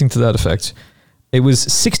 shot. Something to that effect. It was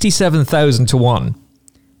 67,000 to 1.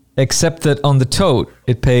 Except that on the tote,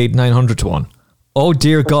 it paid 900 to 1. Oh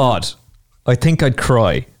dear God. I think I'd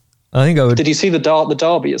cry. I think I would. Did you see the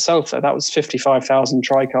Derby itself, though? That was 55,000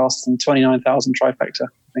 tricast and 29,000 trifecta,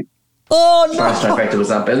 I think. Oh, no! Trifecta was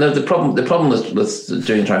that big. The problem with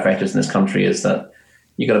doing trifectas in this country is that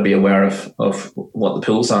you got to be aware of what the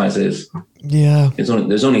pool size is. Yeah.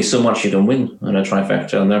 There's only so much you can win in a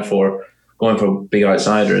trifecta, and therefore going for big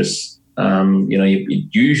outsiders, if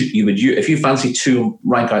you fancy two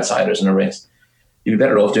rank outsiders in a race, you'd be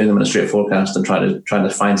better off doing them in a straight forecast than trying to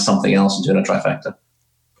find something else and doing a trifecta.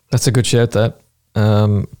 That's a good shout, that.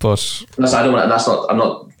 But I'm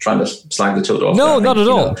not trying to slag the tote off. No, not at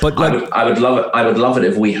all. But I would love it. I would love it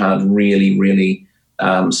if we had really, really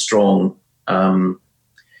strong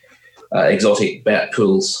exotic bet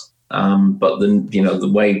pools. But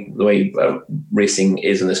the way racing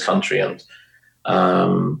is in this country, and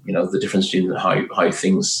the difference between how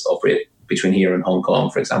things operate between here and Hong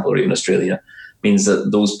Kong, for example, or even Australia, means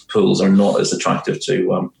that those pools are not as attractive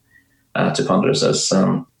to punters as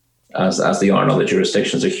they are in other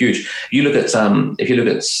jurisdictions. Are huge. If you look at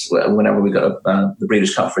whenever we got the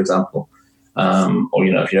Breeders' Cup, for example, or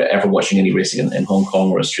if you're ever watching any racing in Hong Kong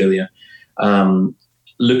or Australia,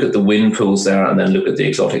 look at the win pools there, and then look at the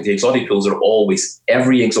exotic. The exotic pools are always,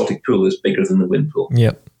 every exotic pool is bigger than the win pool.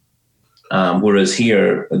 Yep. Whereas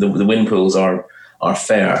here, the win pools are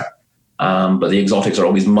fair, but the exotics are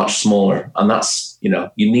always much smaller, and that's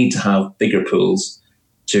you need to have bigger pools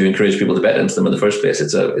to encourage people to bet into them in the first place.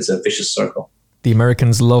 It's a vicious circle. The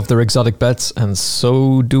Americans love their exotic bets, and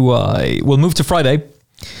so do I. We'll move to Friday,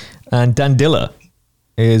 and Dandilla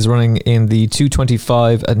is running in the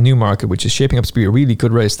 225 at Newmarket, which is shaping up to be a really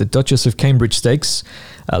good race. The Duchess of Cambridge Stakes.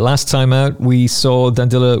 Last time out, we saw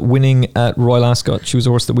Dandilla winning at Royal Ascot. She was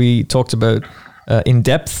a horse that we talked about in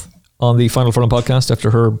depth on the Final Furlong podcast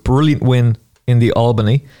after her brilliant win in the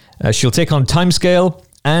Albany. She'll take on Timescale,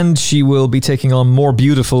 and she will be taking on More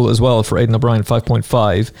Beautiful as well for Aidan O'Brien,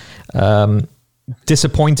 5.5.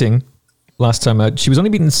 Disappointing last time out. She was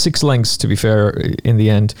only beaten 6 lengths, to be fair, in the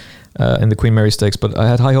end, in the Queen Mary Stakes, but I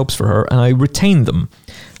had high hopes for her, and I retained them.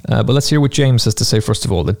 But let's hear what James has to say first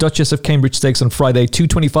of all. The Duchess of Cambridge Stakes on Friday,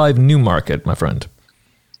 225 Newmarket, my friend.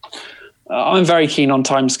 I'm very keen on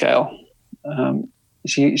Timescale.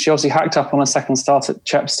 she obviously hacked up on a second start at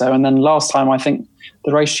Chepstow, and then last time I think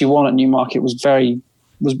the race she won at Newmarket was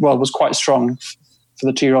quite strong for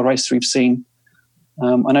the 2-year-old races we've seen.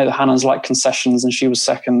 I know the Hannahs like concessions, and she was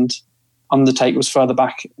second. Undertake was further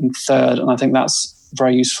back in third, and I think that's a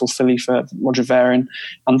very useful filly for Roger Varian.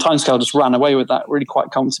 And Timescale just ran away with that really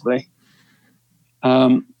quite comfortably.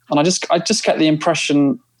 And I just get the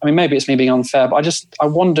impression, I mean, maybe it's me being unfair, but I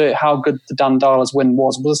wonder how good the Dandalas win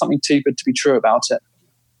was. Was there something too good to be true about it?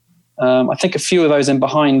 I think a few of those in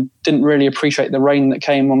behind didn't really appreciate the rain that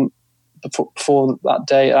came on before that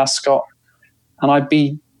day at Ascot, and I'd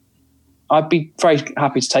be very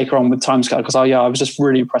happy to take her on with Timescale because I was just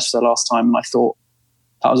really impressed with her last time, and I thought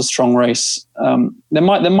that was a strong race. There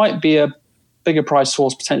might be a bigger price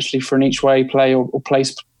horse potentially for an each way play or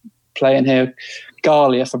place play in here.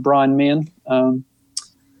 Galia for Brian Meehan.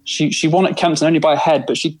 She won at Kempton only by a head,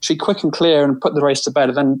 but she quick and clear and put the race to bed,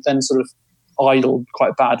 and then sort of idled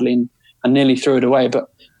quite badly and nearly threw it away. But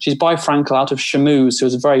she's by Frankel out of Chamouse, who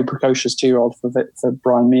was a very precocious 2-year-old for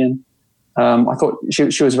Brian Meehan. I thought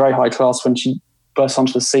she was very high class when she burst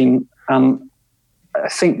onto the scene, and I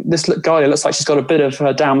think this Galia looks like she's got a bit of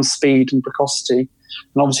her damn speed and precocity,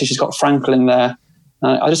 and obviously she's got Frankel in there.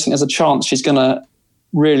 I just think there's a chance she's going to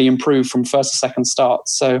really improve from first to second start.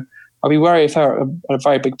 So I'll be wary of her at a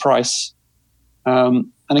very big price.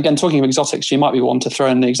 And again, talking of exotics, she might be one to throw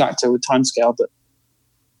in the Exacta with Timescale, but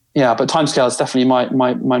Timescale is definitely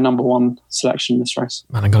my number one selection in this race.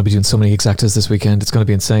 Man, I'm going to be doing so many Exactas this weekend. It's going to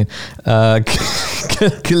be insane.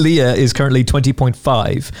 Kalia is currently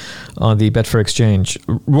 20.5 on the Betfair Exchange.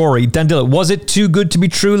 Rory, Dandilla, was it too good to be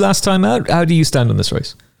true last time out? How do you stand on this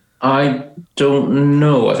race? I don't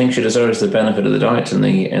know. I think she deserves the benefit of the doubt in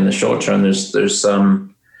the short term. There's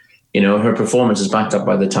her performance is backed up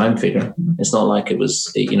by the time figure. It's not like it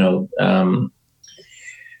was, you can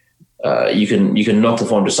knock the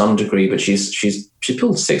form to some degree, but she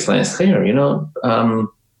pulled 6 lengths clear.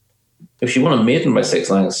 If she won a maiden by 6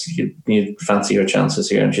 lengths, you'd fancy her chances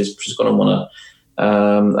here, and she's going to win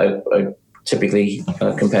a typically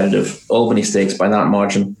competitive Albany Stakes by that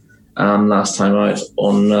margin. Last time out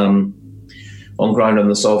on ground on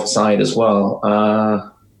the soft side as well.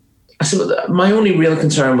 My only real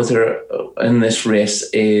concern with her in this race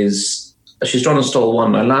is she's drawn in stall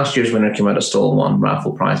 1. Now, last year's winner came out of stall 1,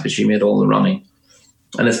 Raffle Price, but she made all the running.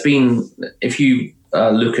 And it's been, if you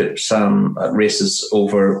look at races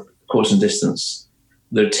over course and distance,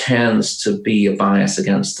 there tends to be a bias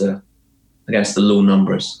against the low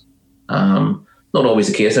numbers. Not always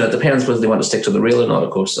the case, and it depends whether they want to stick to the rail or not, of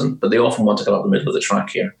course, but they often want to go up the middle of the track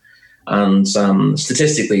here. And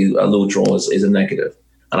statistically, a low draw is a negative.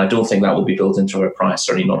 And I don't think that will be built into her price,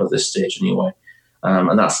 certainly not at this stage anyway.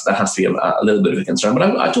 And that has to be a little bit of a concern. But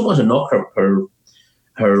I don't want to knock her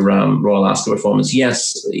Royal Ascot performance.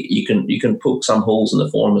 Yes, you can poke some holes in the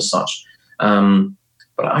form as such.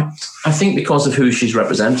 But I think because of who she's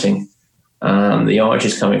representing, the yard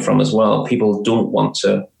she's coming from as well, people won't want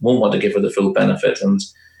to give her the full benefit. And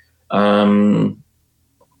the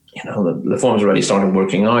form's already started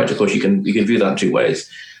working out. Of course, you can view that 2 ways.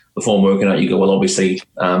 The form working out, you go, well, obviously,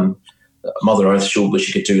 Mother Earth showed what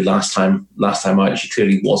she could do last time out. She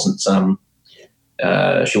clearly wasn't.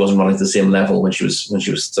 She wasn't running to the same level when she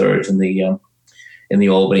was third in the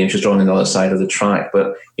Albany, and she was drawn on the other side of the track.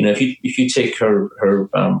 But if you take her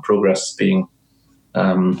progress as being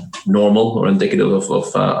normal or indicative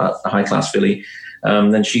of a high class filly,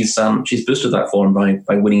 then she's boosted that form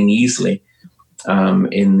by winning easily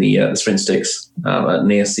in the Sprint Stakes at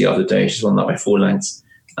Naas the other day. She's won that by 4 lengths.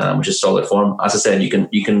 Which is solid form. As I said, you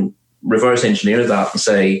can reverse engineer that and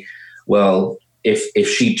say, well, if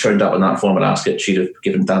she turned up in that form at Ascot, she'd have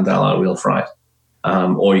given Dandala a real fright.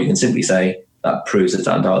 Or you can simply say that proves that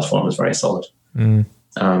Dandala's form is very solid.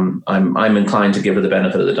 I'm inclined to give her the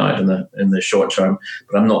benefit of the doubt in the short term,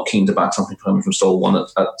 but I'm not keen to back something coming from stall 1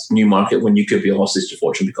 at Newmarket when you could be a hostage to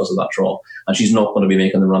fortune because of that draw. And she's not going to be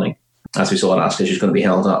making the running, as we saw at Ascot. She's going to be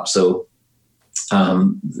held up. So,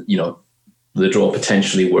 the draw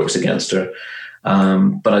potentially works against her,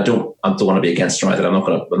 but I don't want to be against her either. I'm not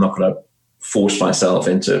going to force myself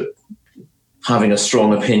into having a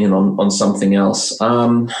strong opinion on something else.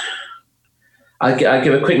 I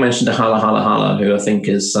give a quick mention to Hala Hala Hala, who I think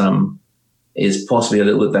is possibly a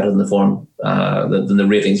little bit better than the form than the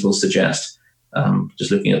ratings will suggest.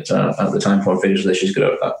 Just looking at the time form figures, she's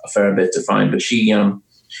got a fair bit to find, but she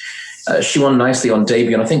won nicely on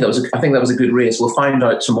debut, and I think that was a good race. We'll find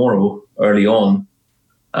out tomorrow early on,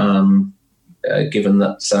 given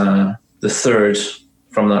that the third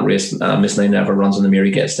from that race, Miss Nay Never, runs on the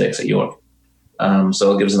Mary Get Stakes at York.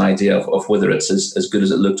 So it gives an idea of whether it's as good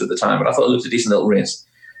as it looked at the time. But I thought it looked a decent little race.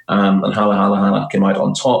 And Hala came out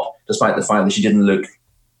on top, despite the fact that she didn't look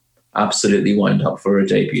absolutely wound up for her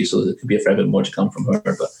debut. So there could be a fair bit more to come from her.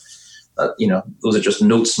 But, those are just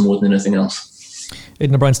notes more than anything else.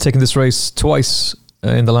 Aidan O'Brien's taken this race twice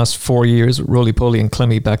in the last 4 years, Roly Poly and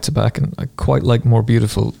Clemmy back to back. And I quite like More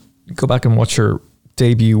Beautiful. Go back and watch her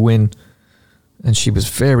debut win. And she was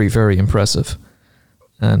very, very impressive.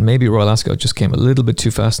 And maybe Royal Ascot just came a little bit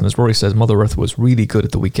too fast. And as Rory says, Mother Earth was really good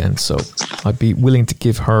at the weekend. So I'd be willing to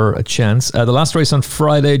give her a chance. The last race on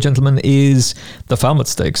Friday, gentlemen, is the Falmouth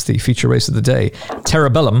Stakes, the feature race of the day.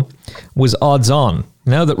 Terabellum was odds on.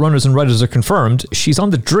 Now that runners and riders are confirmed, she's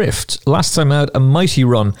on the drift. Last time out, a mighty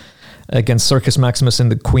run against Circus Maximus in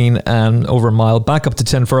the Queen Anne over a mile, back up to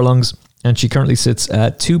 10 furlongs. And she currently sits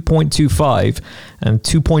at 2.25 and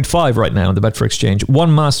 2.5 right now on the Betfair Exchange.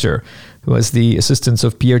 One Master, who has the assistance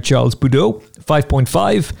of Pierre-Charles Boudot,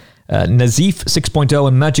 5.5. Nazif, 6.0.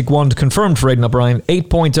 And Magic Wand confirmed for Aidan O'Brien,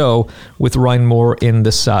 8.0, with Ryan Moore in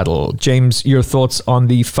the saddle. James, your thoughts on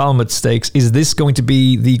the Falmouth Stakes. Is this going to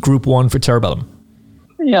be the Group 1 for Terabellum?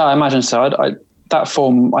 Yeah, I imagine so. That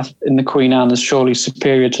form in the Queen Anne is surely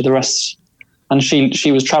superior to the rest. And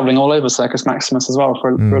she was travelling all over Circus Maximus as well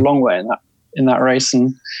for a long way in that race,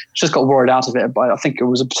 and she just got worried out of it. But I think it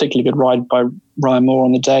was a particularly good ride by Ryan Moore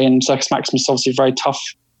on the day, and Circus Maximus is obviously a very tough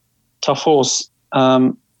horse.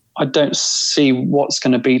 I don't see what's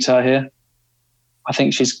going to beat her here. I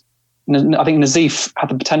think Nazif had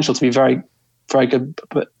the potential to be very, very good,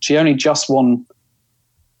 but she only just won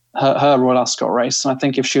her Royal Ascot race, and I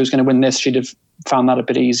think if she was going to win this, she'd have found that a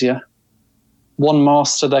bit easier. One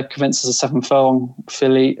Master, they're convinced, is a 7 furlong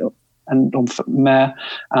filly and mare,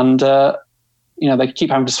 and they keep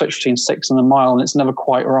having to switch between 6 and a mile, and it's never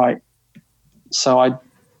quite right. So I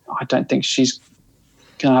don't think she's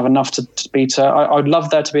going to have enough to beat her. I'd love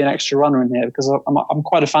there to be an extra runner in here because I'm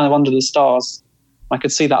quite a fan of Under the Stars. I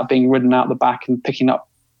could see that being ridden out the back and picking up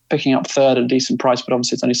third at a decent price, but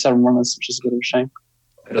obviously it's only 7 runners, which is a bit of a shame.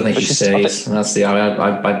 I don't think she stays. That's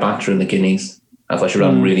I backed her in the Guineas. I thought she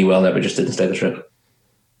ran really well there, but just didn't stay the trip.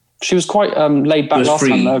 She was quite laid back last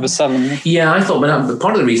time, over 7. Yeah, I thought. But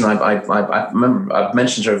part of the reason I remember I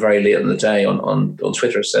mentioned her very late in the day on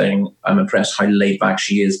Twitter, saying I'm impressed how laid back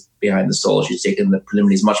she is behind the stall. She's taken the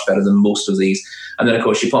preliminaries much better than most of these, and then of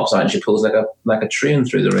course she pops out and she pulls like a train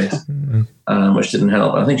through the race, which didn't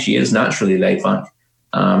help. I think she is naturally laid back.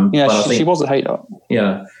 She was a hater.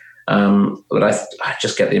 Yeah. But I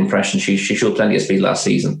just get the impression she showed plenty of speed last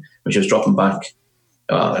season when she was dropping back.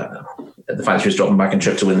 The fact that she was dropping back in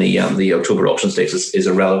trip to win the October Auction Stakes is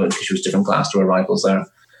irrelevant because she was different class to her rivals there,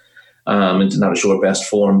 and didn't have to show her best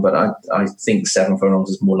form. But I think 7 furlongs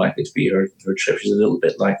is more likely to be her trip. She's a little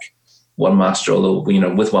bit like One Master, although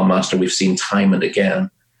with One Master we've seen time and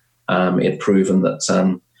again it proven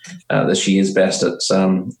that she is best at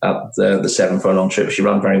the 7 furlong trip. She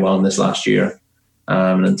ran very well in this last year.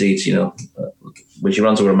 And indeed, when she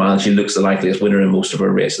runs over a mile, she looks the likeliest winner in most of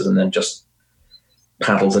her races, and then just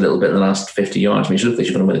paddles a little bit in the last 50 yards. She looked like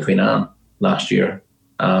she was going to win the Queen Anne last year,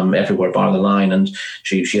 everywhere bar the line, and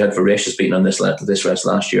she had Voracious beaten on this race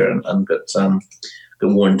last year, and got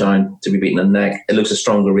worn down to be beaten in the neck. It looks a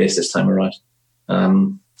stronger race this time around,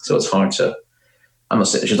 so it's hard to. I'm not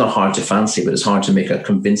saying she's not hard to fancy, but it's hard to make a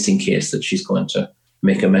convincing case that she's going to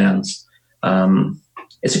make amends.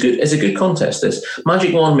 It's a good contest. This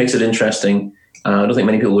Magic Wand makes it interesting. I don't think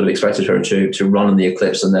many people would have expected her to run in the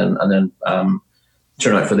Eclipse and then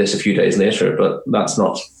turn out for this a few days later. But that's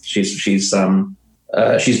not. She's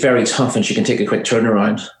very tough and she can take a quick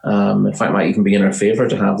turnaround. In fact, might even be in her favour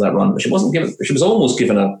to have that run. But she wasn't given. She was almost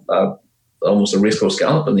given almost a racecourse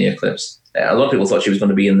gallop in the Eclipse. A lot of people thought she was going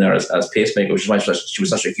to be in there as pacemaker, which is why she was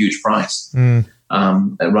such a huge price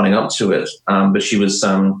running up to it. But she was.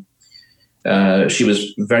 She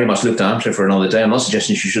was very much looked after for another day. I'm not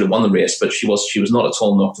suggesting she should have won the race, but she was not at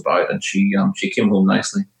all knocked about, and she came home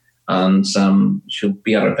nicely, and she'll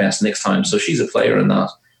be at her best next time. So she's a player in that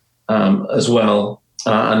as well.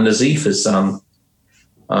 And Nazif is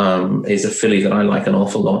a filly that I like an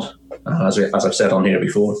awful lot, as I've said on here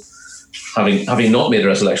before. Having not made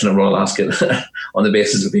a selection of Royal Ascot on the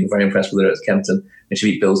basis of being very impressed with her at Kempton, and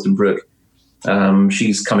she beat Bilston Brook.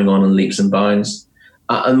 She's coming on in leaps and bounds.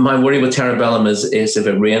 And my worry with Terabellum is if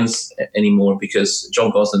it rains anymore, because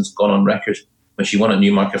John Goslin's gone on record when she won at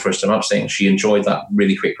Newmarket first time up saying she enjoyed that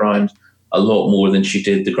really quick ground a lot more than she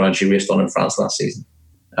did the ground she raced on in France last season.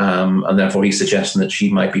 And therefore he's suggesting that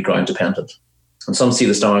she might be ground dependent. And some See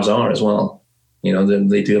the Stars are as well.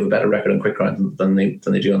 They do have a better record on quick ground than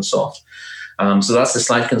they do on soft. So that's the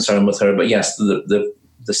slight concern with her. But yes, the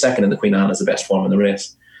the second in the Queen Anne is the best form in the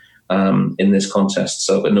race in this contest.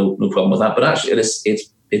 So, but no problem with that. But actually,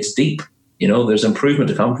 it's deep. There's improvement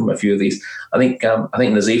to come from a few of these. I think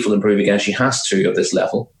Nazeef will improve again. She has to at this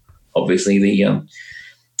level. Obviously,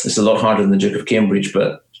 it's a lot harder than the Duke of Cambridge,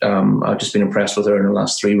 but I've just been impressed with her in her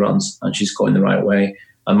last 3 runs, and she's going the right way.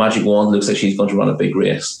 And Magic Wand looks like she's going to run a big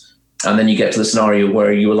race. And then you get to the scenario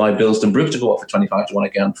where you allow Bilston Brook to go off at 25-1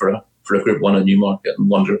 again for a Group 1 at Newmarket, and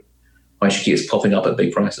wonder why she keeps popping up at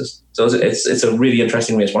big prices. So it's a really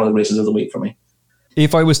interesting race, one of the races of the week for me.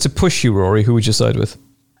 If I was to push you, Rory, who would you side with?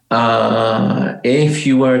 If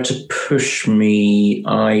you were to push me,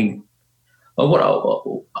 what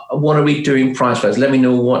are we doing price-wise? Let me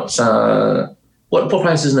know what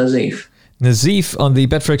price is Nazeef? Nazeef on the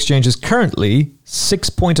Betfair Exchange is currently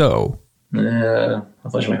 6.0. I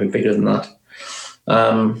thought she might be bigger than that.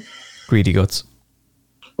 Greedy guts.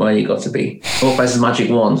 Why you got to be? What price is Magic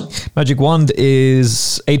Wand? Magic Wand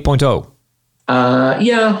is 8.0.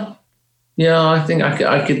 Yeah, I think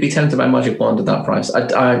I could be tempted by Magic Wand at that price.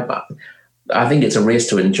 I think it's a race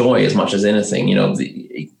to enjoy as much as anything.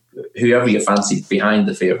 Whoever you fancy behind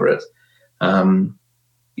the favourite,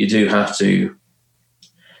 you do have to.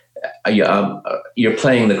 You're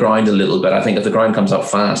playing the grind a little bit. I think if the grind comes up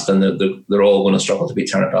fast, then they're all going to struggle to beat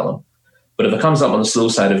Terabellum. But if it comes up on the slow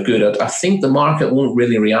side of good, I think the market won't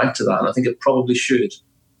really react to that, and I think it probably should.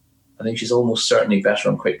 I think she's almost certainly better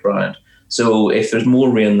on quick grind. So if there's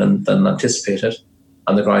more rain than anticipated,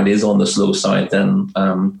 and the grind is on the slow side, then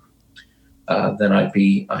I'd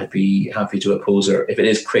be happy to oppose her. If it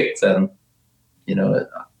is quick, then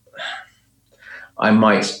I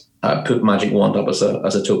might put Magic Wand up as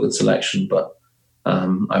a token selection, but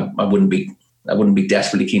I wouldn't be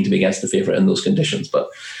desperately keen to be against the favourite in those conditions. But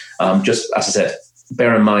just as I said,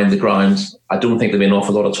 bear in mind the grind. I don't think there'll be an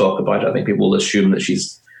awful lot of talk about it. I think people will assume that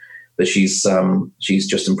she's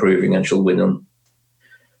just improving and she'll win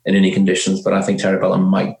in any conditions. But I think Terabellum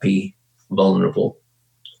might be vulnerable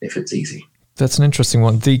if it's easy. That's an interesting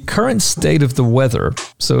one. The current state of the weather.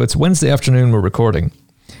 So it's Wednesday afternoon. We're recording.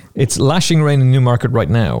 It's lashing rain in Newmarket right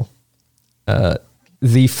now.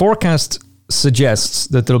 The forecast suggests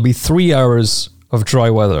that there'll be 3 hours of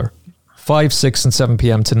dry weather, 5, 6 and 7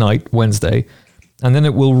 p.m. tonight, Wednesday, and then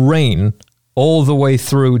it will rain all the way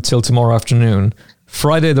through till tomorrow afternoon.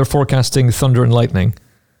 Friday, they're forecasting thunder and lightning.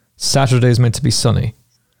 Saturday is meant to be sunny.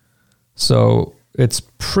 So it's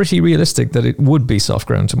pretty realistic that it would be soft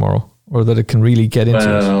ground tomorrow, or that it can really get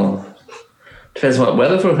into it. Depends what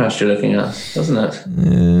weather forecast you're looking at, doesn't it?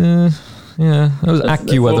 Yeah, that was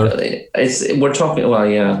AccuWeather. We're talking. Well,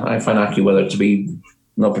 yeah, I find AccuWeather to be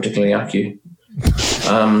not particularly accu.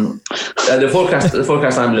 The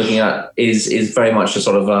forecast I'm looking at is very much a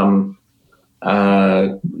sort of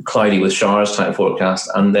cloudy with showers type forecast,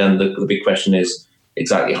 and then the big question is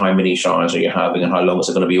exactly how many showers are you having and how long is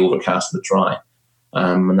it going to be overcast but dry,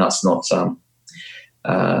 and that's not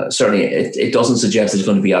certainly it doesn't suggest there's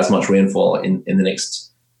going to be as much rainfall in the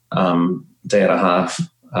next day and a half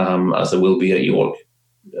as there will be at York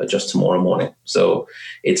just tomorrow morning. So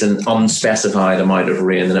it's an unspecified amount of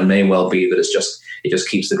rain, and it may well be that it just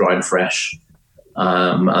keeps the ground fresh,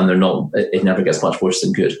 and it never gets much worse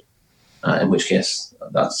than good. In which case,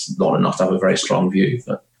 that's not enough to have a very strong view.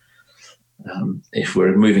 But if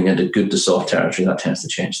we're moving into good to soft territory, that tends to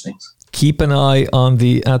change things. Keep an eye on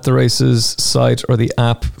the At The Races site or the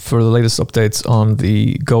app for the latest updates on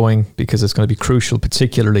the going, because it's going to be crucial,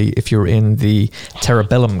 particularly if you're in the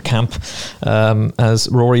Terabellum camp, as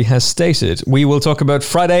Rory has stated. We will talk about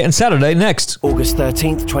Friday and Saturday next. August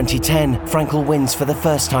 13th, 2010, Frankel wins for the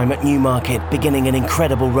first time at Newmarket, beginning an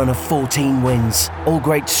incredible run of 14 wins. All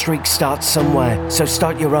great streaks start somewhere, so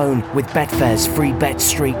start your own with Betfair's free bet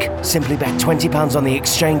streak. Simply bet £20 on the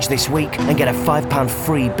exchange this week and get a £5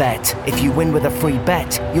 free bet. If you win with a free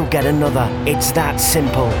bet, you'll get another. It's that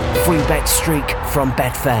simple. Free bet streak from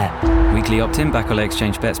Betfair. Weekly opt-in back-all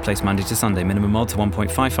exchange bets placed Monday to Sunday. Minimum odds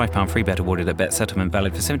 £1.55 free bet awarded at bet settlement,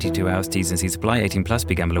 valid for 72 hours. T's and C's apply. 18+.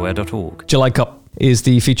 BeGambleAware.org. July Cup is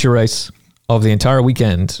the feature race of the entire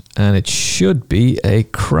weekend, and it should be a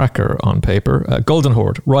cracker on paper. Golden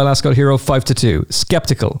Horde, Royal Ascot Hero 5-2.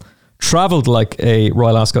 Skeptical, travelled like a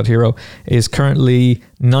Royal Ascot Hero, is currently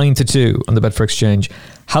 9-2 on the Betfair Exchange.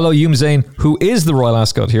 Hallow Youmzain, who is the Royal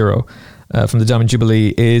Ascot Hero from the Diamond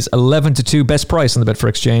Jubilee, is 11-2 best price on the Betfair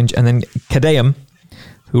Exchange. And then Kadeum,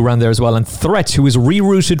 who ran there as well, and Threat, who is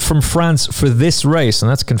rerouted from France for this race, and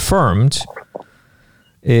that's confirmed,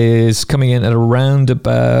 is coming in at around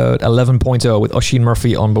about 11.0 with Oisin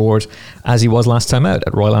Murphy on board, as he was last time out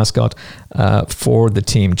at Royal Ascot for the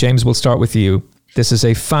team. James, we'll start with you. This is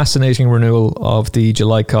a fascinating renewal of the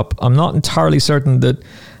July Cup. I'm not entirely certain that,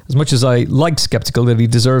 as much as I liked Skeptical, that he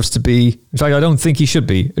deserves to be. In fact, I don't think he should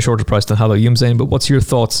be a shorter price than Hello Youmzain. But what's your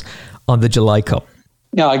thoughts on the July Cup?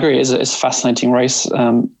 Yeah, I agree. It's a fascinating race.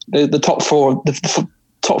 The top four, the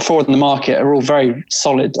top four in the market are all very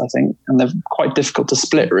solid, I think, and they're quite difficult to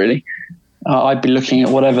split. Really, I'd be looking at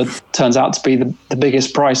whatever turns out to be the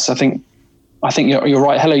biggest price. I think you're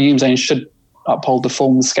right. Hello Youmzain should uphold the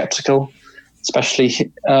form of Skeptical, especially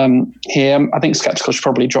here. I think Skeptical should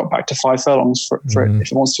probably drop back to 5 furlongs for it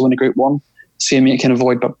if it wants to win a Group 1, assuming it can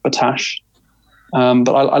avoid Battash.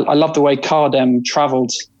 But I love the way Cardem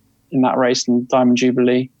travelled in that race in Diamond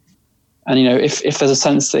Jubilee. And, if there's a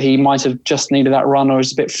sense that he might have just needed that run or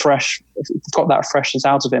is a bit fresh, if he's got that freshness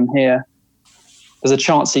out of him here, there's a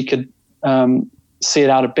chance he could see it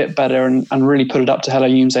out a bit better and really put it up to Hello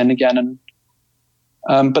Youmzain again.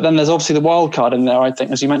 But then there's obviously the wild card in there, I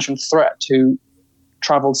think, as you mentioned, Threat, who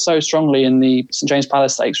travelled so strongly in the St James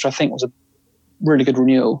Palace Stakes, which I think was a really good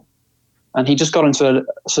renewal. And he just got into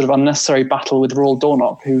a sort of unnecessary battle with Royal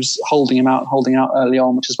Dornoch, who's holding out early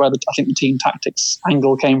on, which is where I think the team tactics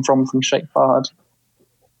angle came from Sheikh Fahad.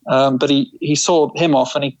 But he saw him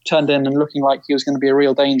off and he turned in and looking like he was going to be a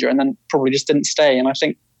real danger, and then probably just didn't stay. And I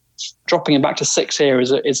think dropping him back to 6 here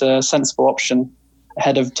is a sensible option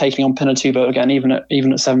ahead of taking on Pinatubo again, even at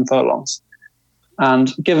 7 furlongs.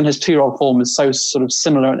 And given his 2-year-old form is so sort of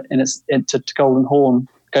similar to Golden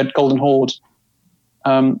Horde,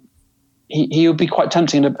 he would be quite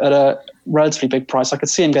tempting at a relatively big price. I could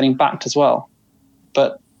see him getting backed as well,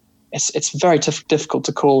 but it's very difficult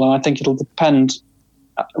to call, and I think it'll depend.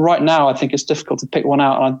 Right now, I think it's difficult to pick one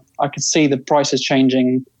out, and I could see the prices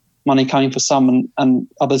changing, money coming for some and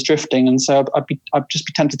others drifting, and so I'd just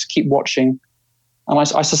be tempted to keep watching. And I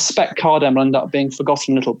suspect Cardem will end up being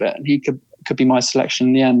forgotten a little bit, and he could be my selection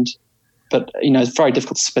in the end. But it's very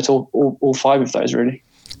difficult to split all 5 of those, really.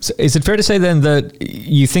 So is it fair to say then that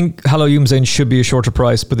you think Hello Youmzain should be a shorter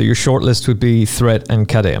price, but that your shortlist would be Threat and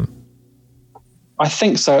Cardem? I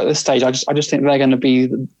think so at this stage. I just think they're going to be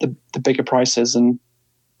the bigger prices, and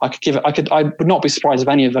I would not be surprised if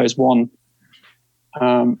any of those won.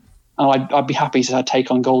 And I'd be happy to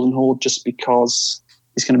take on Golden Horde just because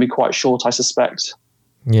he's going to be quite short, I suspect.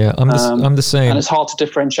 Yeah, I'm the same. And it's hard to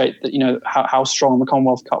differentiate that, how strong the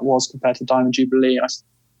Commonwealth Cup was compared to Diamond Jubilee. It's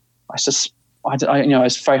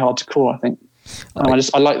very hard to call, I think.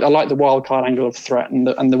 I like the wild card angle of Threat and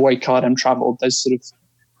the way Cardem travelled. Those sort of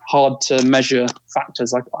hard to measure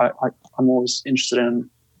factors I'm always interested in.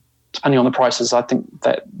 Depending on the prices, I think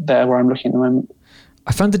that they're where I'm looking at the moment.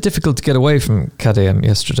 I found it difficult to get away from Cardem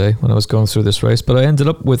yesterday when I was going through this race, but I ended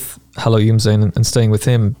up with Hello Youmzain and staying with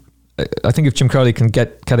him. I think if Jim Crowley can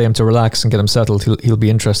get Cardem to relax and get him settled, he'll be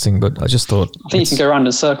interesting. But I just thought, I think you can go around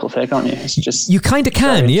in circles here, can't you? It's just you kind of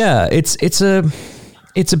can, yeah. It's a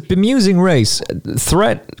bemusing race.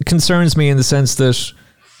 Threat concerns me in the sense that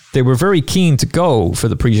they were very keen to go for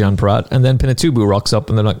the Prix-Jean Prat, and then Pinatubo rocks up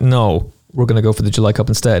and they're like, no, we're going to go for the July Cup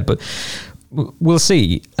instead. But we'll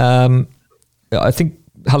see. I think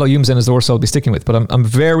Hello Youmzain is the horse I'll be sticking with, but I'm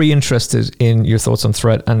very interested in your thoughts on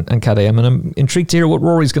Threat and Cardem, and I'm intrigued to hear what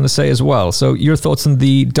Rory's going to say as well. So your thoughts on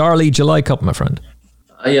the Darley July Cup, my friend?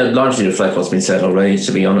 Yeah, largely reflect what's been said already,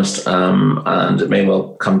 to be honest, and it may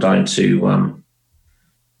well come down to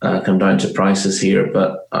prices here.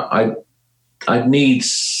 But I need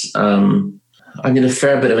a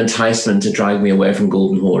fair bit of enticement to drive me away from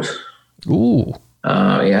Golden Horde. Ooh,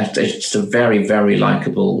 yeah, it's a very, very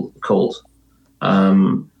likeable colt.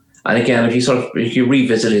 And again, if you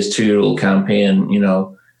revisit his 2-year-old campaign,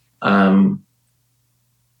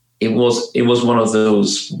 it was one of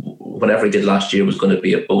those, whatever he did last year was going to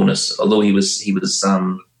be a bonus. Although he was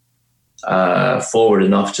forward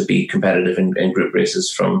enough to be competitive in group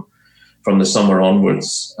races from the summer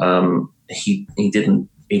onwards. He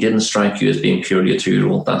didn't strike you as being purely a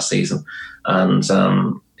 2-year-old that season, and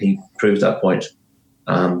he proved that point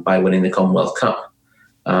by winning the Commonwealth Cup.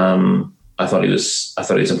 I thought he was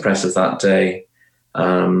impressive that day.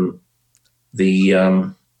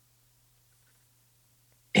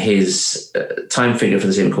 His time figure for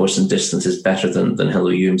the same course and distance is better than Hello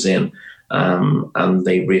Youmzain, and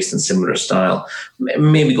they raced in similar style.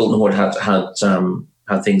 Maybe Golden Horde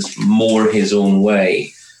had things more his own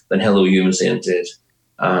way than Hello Youmzain did.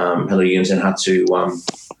 Hello Youmzain had to,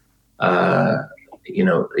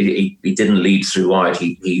 he didn't lead through wide.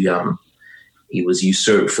 He was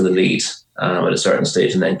usurped for the lead at a certain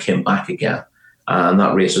stage and then came back again. And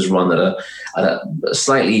that race was run at a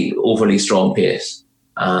slightly overly strong pace.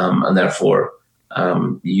 And therefore,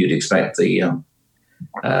 you'd expect the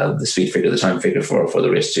the speed figure, the time figure for the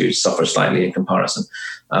race to suffer slightly in comparison.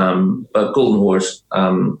 But Golden Horde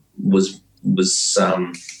was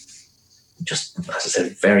just, as I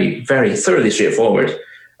said, very, very thoroughly straightforward.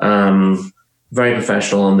 Very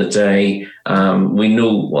professional on the day. We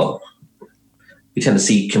know, well, we tend to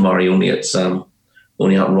see Kimari only at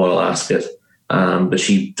Royal Ascot, but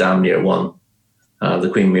she damn near won the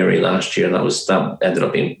Queen Mary last year, and that ended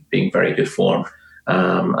up being very good form.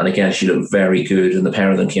 And again, she looked very good, and the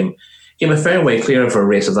pair of them came a fair way clear for a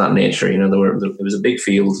race of that nature. You know, there was a big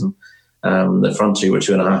field, and the front two were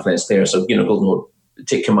 2.5 lengths clear. So, you know, Golden Horde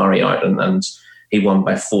take Kimari out, and he won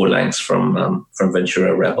by 4 lengths from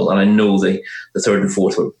Ventura Rebel. And I know the third and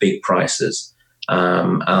fourth were big prices,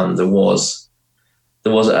 and there was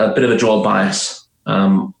a bit of a draw bias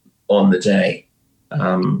on the day.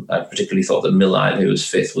 I particularly thought that Mill Isle, who was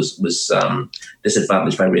fifth, was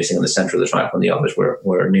disadvantaged by racing in the centre of the track when the others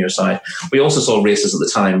were near side. We also saw races at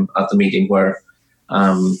the time at the meeting where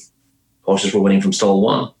horses were winning from stall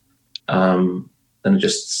 1. And it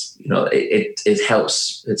just, you know, it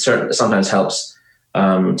helps. It certainly sometimes helps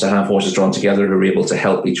to have horses drawn together that are able to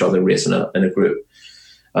help each other race in a group.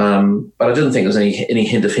 But I didn't think there was any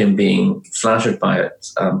hint of him being flattered by it,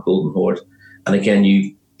 Golden Horde. And again,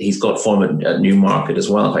 he's got form at Newmarket as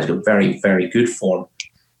well. In fact, he's got very, very good form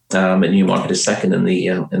at Newmarket. Is second in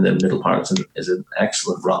the Middle Parks and is an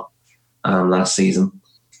excellent run last season.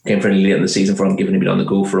 Came fairly late in the season for him, given he'd been on the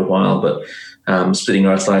go for a while. But Splitting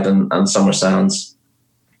Earthlight and Summer Sands,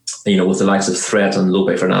 you know, with the likes of Threat and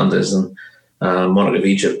Lope Fernandez and Monarch of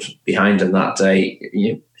Egypt behind him that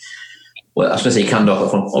day. Well, I was going to say you can knock it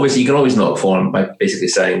form. Obviously, you can always knock form by basically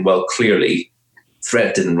saying, well, clearly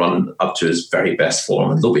Threat didn't run up to his very best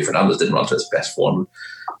form, and Lope Fernandez didn't run to his best form,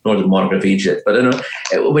 nor did Monarch of Egypt. But, you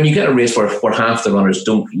know, when you get a race where half the runners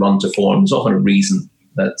don't run to form, there's often a reason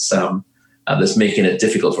that's making it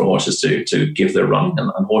difficult for horses to give their run,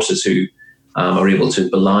 and horses who are able to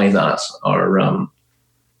belie that are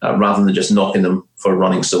rather than just knocking them for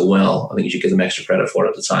running so well, I think you should give them extra credit for it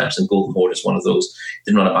at the times. And Golden Horde is one of those.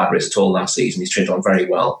 Didn't run a bad race at all last season. He's trained on very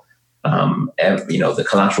well. You know, the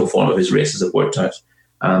collateral form of his races have worked out.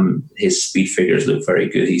 His speed figures look very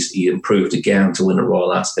good. He improved again to win a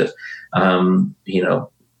Royal Ascot. You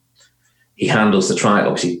know, he handles the track,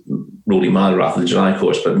 obviously Roly Mile rather than the July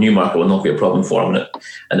course, but Newmarket will not be a problem for him,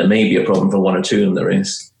 and it may be a problem for one or two in the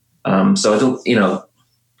race. So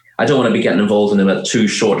I don't want to be getting involved in him at too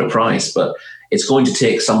short a price, but it's going to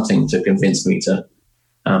take something to convince me to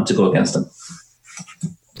go against him.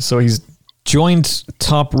 So he's joined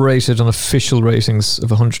top rated on official ratings of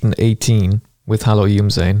 118 with Hallow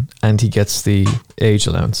Youmzain, and he gets the age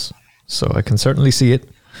allowance. So I can certainly see it.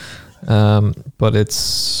 But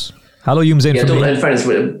it's Hallow Youmzain for me. In fairness,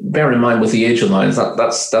 bear in mind with the age allowance,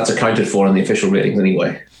 that's accounted for in the official ratings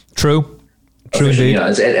anyway. True indeed.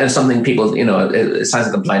 And something people, you know, it sounds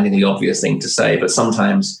like a blindingly obvious thing to say, but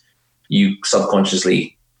sometimes you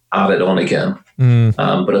subconsciously add it on again.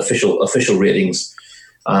 But official ratings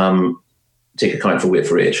take account for weight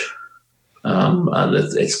for age, and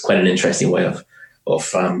it's quite an interesting way of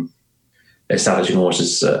establishing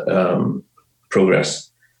horses'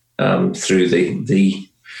 progress through the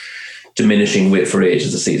diminishing weight for age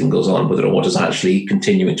as the season goes on, whether a horse is actually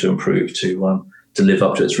continuing to improve to live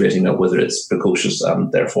up to its rating, or whether it's precocious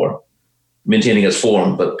and therefore maintaining its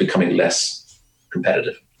form but becoming less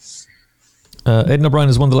competitive. Aidan O'Brien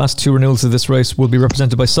has won the last 2 renewals of this race, will be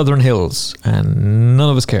represented by Southern Hills, and none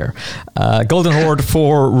of us care. Golden Horde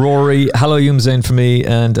for Rory, Hallow Youmzain for me,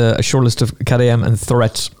 and a short list of KDM and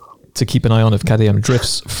Threat to keep an eye on if KDM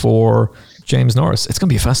drifts for James Norris. It's going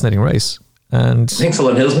to be a fascinating race. And I think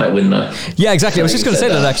Southern Hills might win now. Yeah, exactly. I was just going to say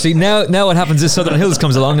that actually. Now what happens is Southern Hills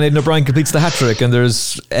comes along and Aidan O'Brien completes the hat-trick, and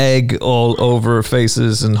there's egg all over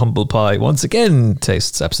faces, and humble pie once again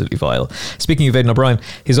tastes absolutely vile. Speaking of Aidan O'Brien,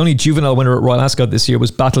 his only juvenile winner at Royal Ascot this year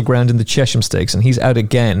was Battleground in the Chesham Stakes, and he's out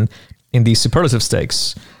again in the Superlative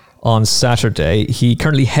Stakes on Saturday. He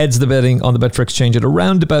currently heads the betting on the Betfair Exchange at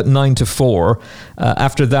around about 9-4.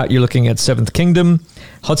 After that, you're looking at Seventh Kingdom.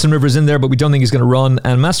 Hudson River's in there, but we don't think he's going to run.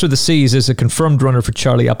 And Master of the Seas is a confirmed runner for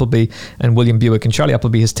Charlie Appleby and William Buick. And Charlie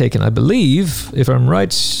Appleby has taken, I believe, if I'm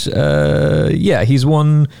right, he's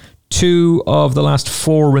won 2 of the last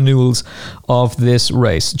 4 renewals of this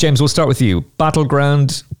race. James, we'll start with you.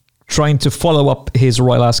 Battleground, trying to follow up his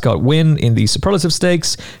Royal Ascot win in the Superlative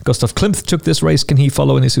Stakes. Gustav Klimt took this race. Can he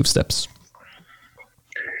follow in his hoofsteps?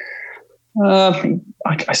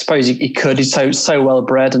 I suppose he could. He's so well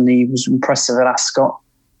bred, and he was impressive at Ascot.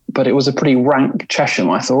 But it was a pretty rank Chesham,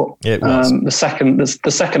 I thought. It was. The second has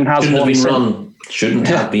shouldn't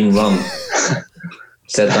have been run.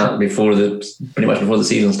 said that pretty much before the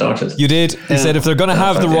season started. You did. You said if they're going to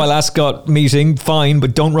have the Royal Ascot meeting, fine,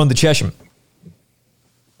 but don't run the Chesham.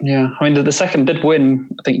 Yeah, I mean, the second did win,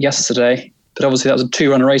 I think, yesterday, but obviously that was a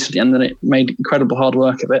 2-run race at the end, and it made incredible hard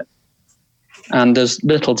work of it. And there's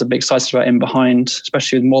little to be excited about in behind,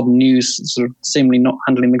 especially with modern news sort of seemingly not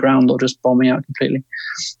handling the ground or just bombing out completely.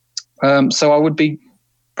 So I would be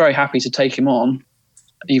very happy to take him on,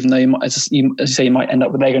 even though as you say, you might end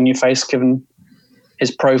up with egg on your face given his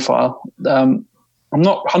profile. I'm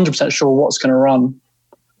not 100% sure what's going to run,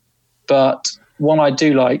 but one I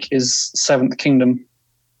do like is Seventh Kingdom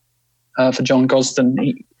for John Gosden.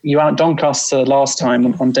 He won at Doncaster last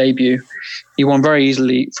time on debut. He won very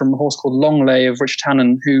easily from a horse called Longley of Richard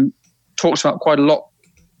Hannon, who talks about quite a lot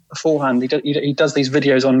beforehand. He does these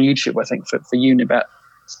videos on YouTube, I think, for Unibet.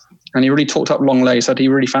 And he really talked up Longley, said he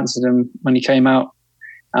really fancied him when he came out.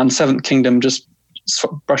 And Seventh Kingdom just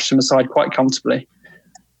brushed him aside quite comfortably.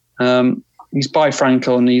 He's by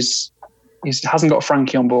Frankel, and he hasn't got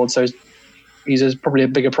Frankie on board, so he's probably a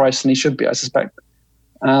bigger price than he should be, I suspect.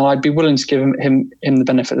 I'd be willing to give him the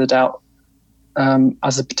benefit of the doubt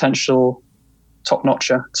as a potential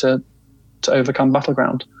top-notcher to overcome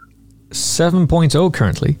Battleground. 7.0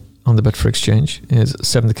 currently on the Betfair Exchange is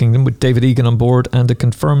Seventh Kingdom with David Egan on board and a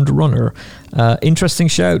confirmed runner. Interesting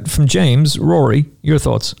shout from James. Rory, your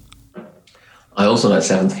thoughts? I also like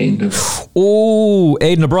Seventh Kingdom. Oh,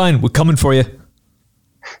 Aidan O'Brien, we're coming for you.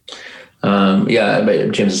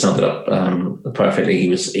 James has summed it up perfectly. He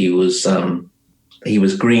was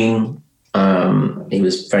green. He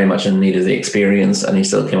was very much in need of the experience, and he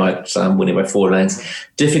still came out winning by 4 lengths.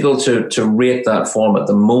 Difficult to rate that form at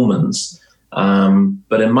the moment,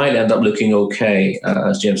 but it might end up looking okay.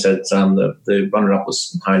 As James said, the runner-up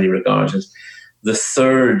was highly regarded. The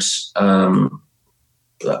third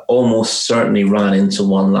almost certainly ran into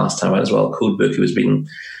one last time out as well. Codebook, who was beaten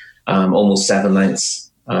almost 7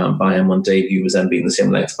 lengths by him on debut, was then beaten the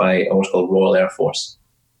same lengths by a horse called Royal Air Force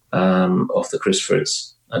of the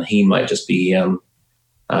Crisfords, and he might just be a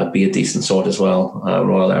decent sort as well.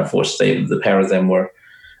 Royal Air Force, the pair of them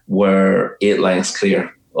were 8 lengths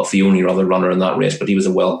clear of the only other runner in that race, but he was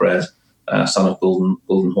a well-bred son of Golden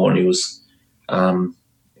Horn. He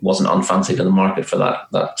wasn't unfancied in the market for that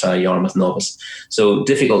Yarmouth novice. So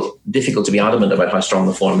difficult to be adamant about how strong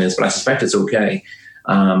the form is, but I suspect it's okay.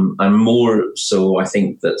 And more so, I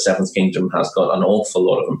think that Seventh Kingdom has got an awful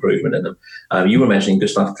lot of improvement in them. You were mentioning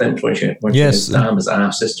Gustav Klimt, weren't you? Yes. His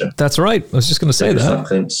half sister. That's right. I was just going to say Gustav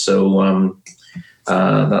Klimt. So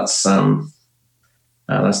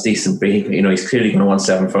that's decent. But he's clearly going to want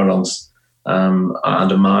 7 furlongs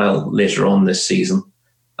and a mile later on this season.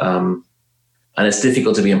 And it's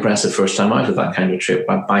difficult to be impressive first time out of that kind of trip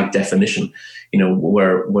by definition.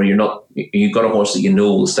 Where you've got a horse that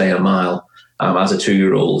will stay a mile. As a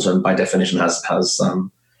 2-year-old, and by definition has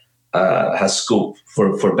scope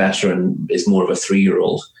for better and is more of a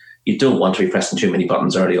 3-year-old. You don't want to be pressing too many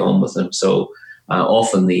buttons early on with them. So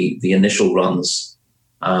often the initial runs,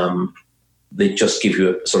 they just give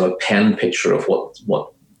you a sort of pen picture of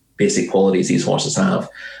what basic qualities these horses have,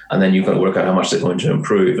 and then you've got to work out how much they're going to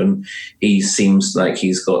improve. And he seems like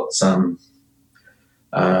he's got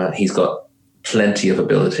plenty of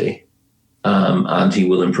ability. And he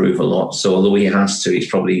will improve a lot. So although he has to, he's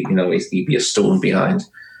probably, he'd be a stone behind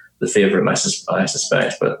the favourite, I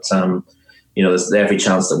suspect. But, there's every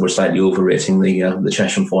chance that we're slightly overrating the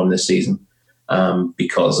Chesham form this season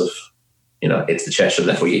because of, it's the Chesham.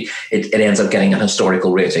 Therefore, it ends up getting a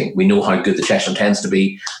historical rating. We know how good the Chesham tends to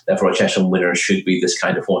be. Therefore, a Chesham winner should be this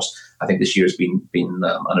kind of horse. I think this year's been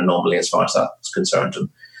an anomaly as far as that's concerned. And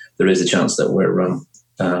there is a chance that we're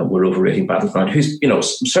overrating Battleground, who's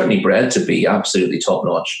certainly bred to be absolutely top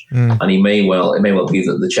notch, and it may well be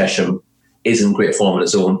that the Chesham is in great form on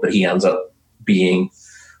its own, but he ends up being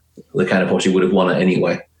the kind of horse he would have won it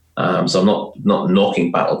anyway. So I'm not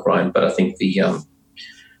knocking Battleground, but I think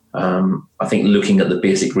I think looking at the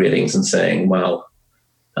basic ratings and saying, wow,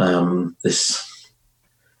 this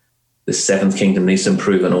Seventh Kingdom needs to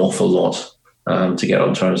improve an awful lot to get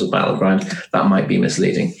on terms of Battleground, that might be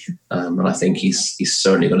misleading. And I think he's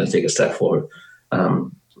certainly going to take a step forward.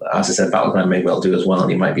 As I said, Battleground may well do as well,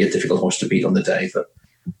 and he might be a difficult horse to beat on the day, but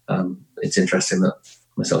it's interesting that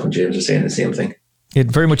myself and James are saying the same thing. It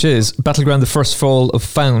very much is. Battleground, the first fall of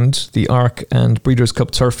Found, the Arc and Breeders'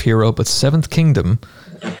 Cup turf hero, but Seventh Kingdom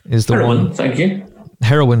is the one. Thank you.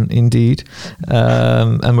 Heroine, indeed.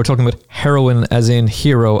 And we're talking about heroine as in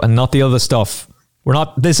hero and not the other stuff.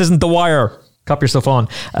 This isn't The Wire. Cop yourself on.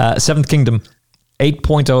 Seventh Kingdom,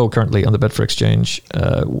 8.0 currently on the Betfair Exchange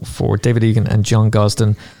for David Egan and John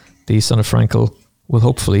Gosden, the son of Frankel, will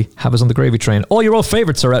hopefully have us on the gravy train. All your old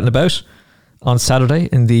favourites are out and about on Saturday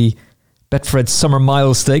in the Betfred Summer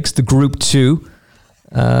Mile Stakes, the Group 2.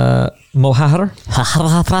 Mohar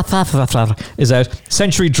is out.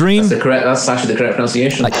 Century Dream. That's actually the correct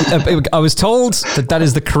pronunciation. I was told that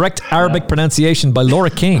is the correct Arabic pronunciation by Laura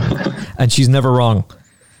King, and she's never wrong.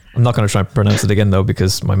 I'm not going to try and pronounce it again, though,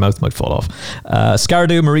 because my mouth might fall off.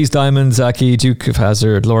 Scardu, Maurice Diamond, Zaki, Duke of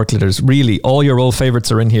Hazard, Laura Glitters. Really, all your old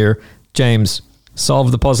favourites are in here. James,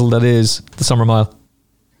 solve the puzzle that is the Summer Mile.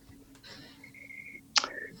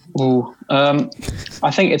 Ooh,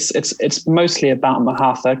 I think it's mostly about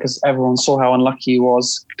Mahatha, because everyone saw how unlucky he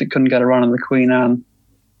was that couldn't get a run on the Queen Anne.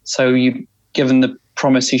 So given the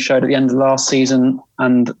promise he showed at the end of last season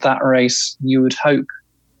and that race, you would hope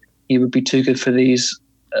he would be too good for these.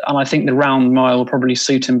 And I think the round mile will probably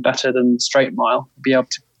suit him better than the straight mile. Be able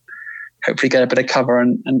to hopefully get a bit of cover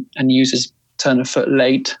and use his turn of foot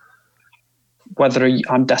late. Whether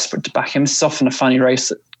I'm desperate to back him, this is often a funny race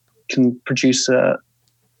that can produce a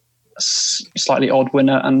slightly odd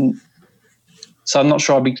winner, and so I'm not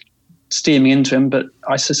sure I'll be steaming into him, but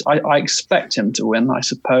I expect him to win, I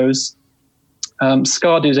suppose.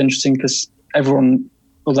 Scardu is interesting because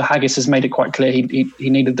the Haggis has made it quite clear he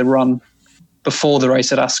needed the run before the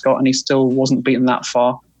race at Ascot, and he still wasn't beaten that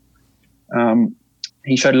far.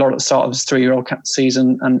 He showed a lot at the start of his 3-year-old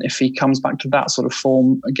season, and if he comes back to that sort of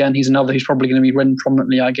form again, he's another who's probably going to be ridden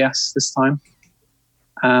prominently, I guess, this time,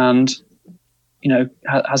 and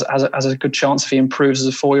has a good chance if he improves as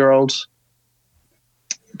a 4-year-old.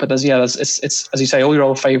 But it's as you say, all your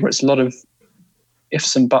old favourites, a lot of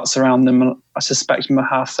ifs and buts around them. I suspect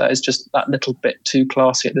Mahatha is just that little bit too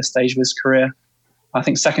classy at this stage of his career. I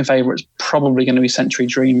think second favourite is probably going to be Century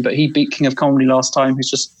Dream, but he beat King of Comedy last time, who's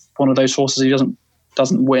just one of those horses who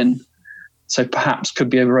doesn't win. So perhaps could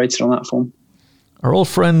be overrated on that form. Our old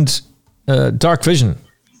friend Dark Vision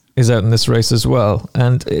is out in this race as well,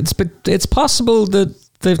 and it's possible that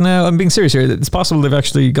they've now, I'm being serious here, it's possible they've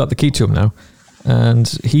actually got the key to him now, and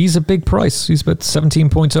he's a big price. He's about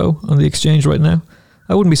 17.0 on the exchange right now.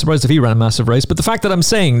 I wouldn't be surprised if he ran a massive race, but the fact that I'm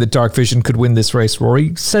saying that Dark Vision could win this race,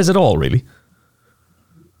 Rory, says it all, really.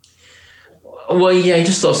 Well, yeah, he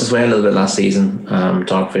just lost his way a little bit last season,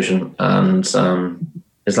 Dark Vision, and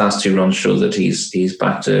his last 2 runs show that he's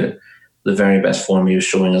back to the very best form he was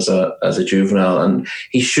showing as a juvenile, and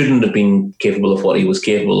he shouldn't have been capable of what he was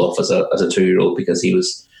capable of as a 2-year-old, because he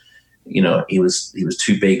was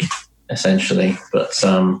too big, essentially. But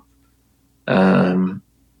I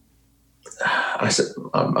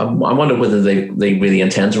wonder whether they really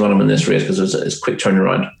intend to run him in this race, because it's a quick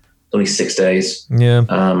turnaround. Only 6 days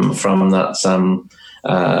from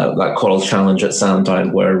that Coral Challenge at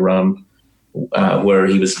Sandown, where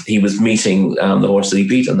he was meeting the horse that he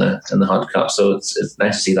beat in the handicap. So it's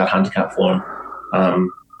nice to see that handicap form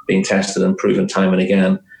being tested and proven time and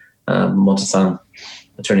again. Montessan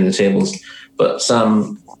turning the tables, but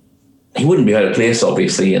he wouldn't be out of place,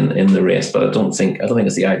 obviously, in the race. But I don't think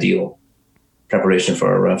it's the ideal preparation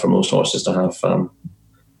for most horses to have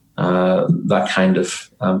that kind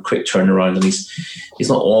of quick turnaround, and he's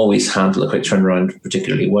not always handled a quick turnaround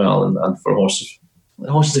particularly well, and for horses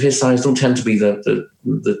of his size don't tend to be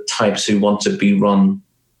the types who want to be run,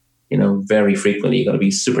 very frequently. You've got to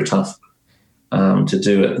be super tough to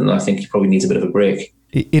do it, and I think he probably needs a bit of a break.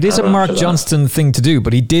 It is a Mark Johnston thing to do,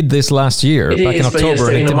 but he did this last year back in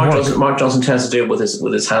October. Mark Johnston tends to do it with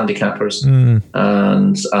his handicappers,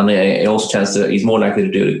 and he also tends to. He's more likely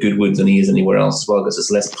to do it at Goodwood than he is anywhere else as well, because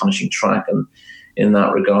it's less punishing track and in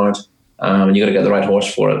that regard. And you got to get the right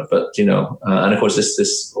horse for it. But and of course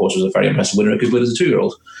this horse was a very impressive winner at Goodwood as a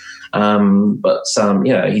 2-year-old.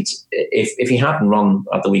 If he hadn't run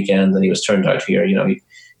at the weekend and he was turned out here, he'd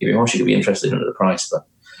be a horse you could be interested in at the price. But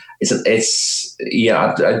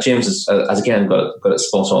James has again got it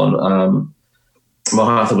spot on.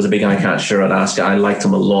 Mahatha was a big eye catcher at Ascot. I liked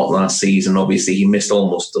him a lot last season. Obviously, he missed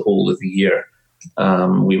almost the whole of the year.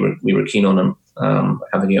 We were keen on him.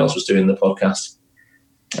 I think he else was doing the podcast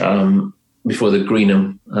before the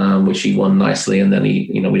Greenham, which he won nicely, and then we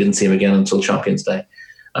didn't see him again until Champions Day.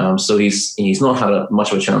 So he's not had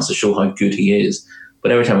much of a chance to show how good he is.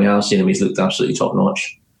 But every time we have seen him, he's looked absolutely top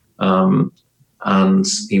notch. And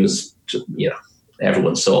he was,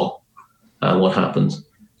 everyone saw what happened.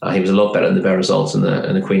 He was a lot better in the Bear Results in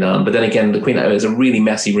the Queen Anne. But then again, the Queen Anne is a really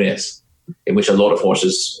messy race in which a lot of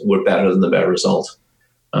horses were better than the Bear Result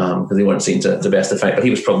because they weren't seen to best effect. But he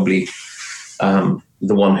was probably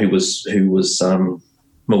the one who was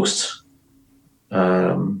most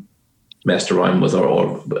messed around with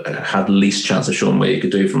or had least chance of showing what he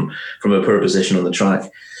could do from a poor position on the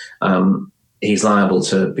track. he's liable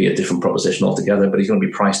to be a different proposition altogether, but he's going to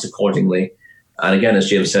be priced accordingly. And again, as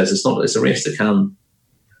James says, it's a race that can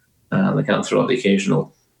throw out the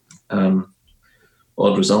occasional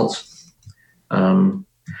odd result.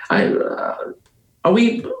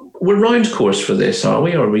 We're round course for this, are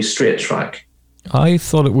we, or are we straight track? I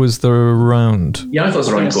thought it was the round. Yeah, I thought it was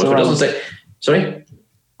the round course, but it doesn't say. Sorry.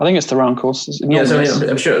 I think it's the round course. Yeah, so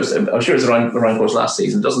I'm sure it was the round course last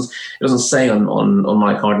season. It doesn't say on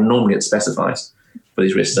my card. Normally it specifies for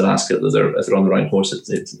these races at Ascot that if they're on the round course,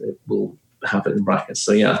 it will have it in brackets.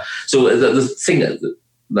 So yeah. So the thing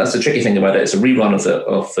that's the tricky thing about it. It's a rerun of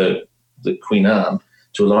the Queen Anne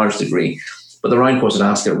to a large degree, but the round course at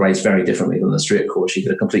Ascot rides very differently than the straight course. You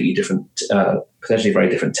get a completely different, potentially very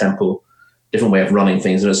different tempo, different way of running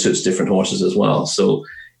things, and it suits different horses as well. So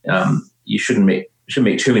you shouldn't make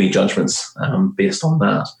too many judgments based on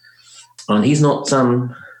that. And he's not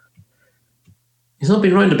been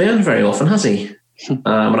round a bend very often, has he?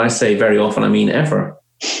 When I say very often, I mean ever.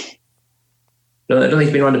 I don't think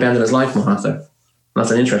he's been round a bend in his life, Mohather.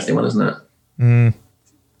 That's an interesting one, isn't it?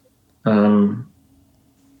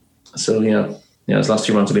 So yeah, his last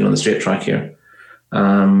 2 runs have been on the straight track here,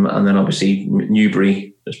 and then obviously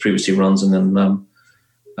Newbury, his previous 2 runs, and then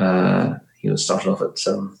he was started off at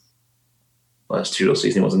last 2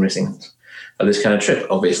 season. He wasn't racing at this kind of trip,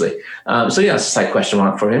 obviously. So yeah, it's a slight question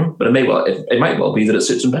mark for him, but it might well be that it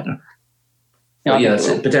suits him better. Yeah, it's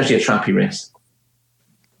potentially a trappy race.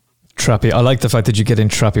 Trappy. I like the fact that you get in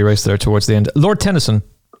trappy race there towards the end. Lord Tennyson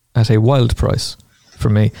at a wild price for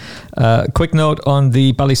me. Quick note on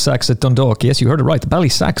the Ballysacks at Dundalk. Yes, you heard it right. The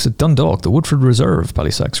Ballysacks at Dundalk, the Woodford Reserve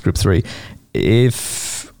Ballysacks Group 3.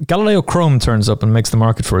 If Galileo Chrome turns up and makes the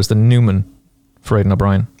market for us, then Newman for Aidan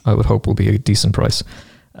O'Brien, I would hope, will be a decent price.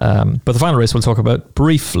 But the final race we'll talk about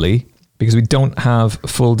briefly, because we don't have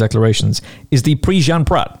full declarations, is the Prix Jean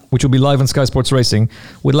Prat, which will be live on Sky Sports Racing,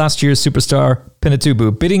 with last year's superstar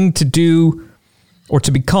Pinatubo bidding to do, or to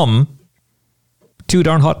become, Too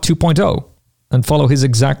Darn Hot 2.0 and follow his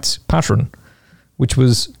exact pattern, which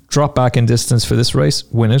was drop back in distance for this race,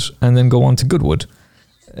 win it, and then go on to Goodwood.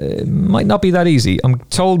 It might not be that easy. I'm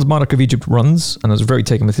told Monarch of Egypt runs, and I was very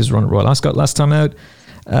taken with his run at Royal Ascot last time out.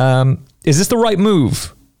 Is this the right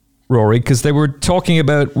move, Rory? Because they were talking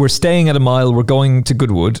about, we're staying at a mile, we're going to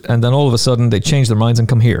Goodwood, and then all of a sudden they change their minds and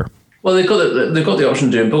come here. Well, they've got the option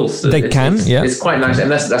of doing both. It's quite nice, and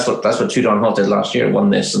that's what Too Darn Hot did last year. Won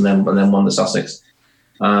this and then won the Sussex.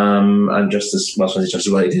 And just as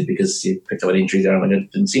well he did, because he picked up an injury there and I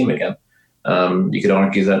didn't see him again. You could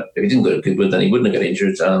argue that if he didn't go to Goodwood, then he wouldn't have got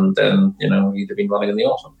injured, and then he'd have been running in the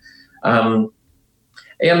autumn. I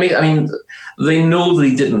mean, they know that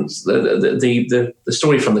he didn't. The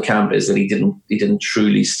story from the camp is that he didn't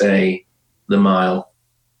truly stay the mile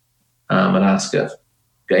at Ascot.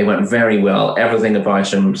 He went very well. Everything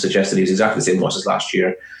about him suggested he was exactly the same horse as last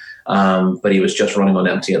year, but he was just running on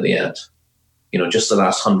empty at the end. Just the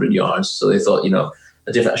last 100 yards. So they thought, a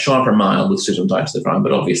sharper mile would suit him down to the ground.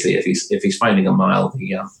 But obviously, if he's finding a mile,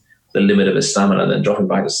 the limit of his stamina, then dropping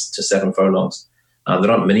back to 7 furlongs. There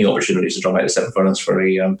aren't many opportunities to drop back to 7 furlongs for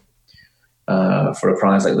a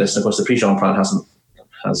prize like this. And of course, the Prix Jean Prat has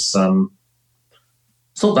it's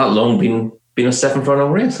not that long been a 7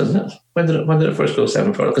 furlong race, hasn't it? When did it first go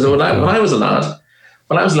 7 furlongs? Because when I was a lad,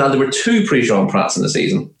 there were 2 Prix Jean Prats in the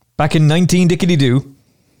season. Back in 19 Dickety-Doo.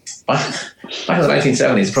 Back in the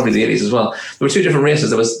 1970s, probably the 80s as well. There were 2 different races.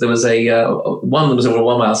 There was a one that was over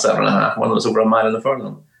 1 mile 7.5, one that was over a mile and a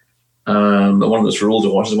furlong. One was for older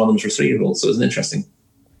horses, one was for 3-year-olds. So it was an interesting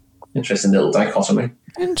little dichotomy.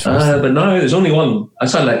 But no, there's only one. I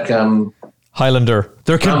sound like Highlander.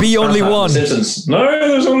 There can be only one. Simpsons. No,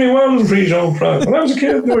 there's only one Prix Jean Prat. When I was a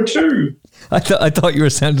kid, there were 2. I thought you were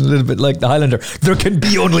sounding a little bit like the Highlander. There can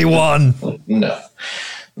be only one. No.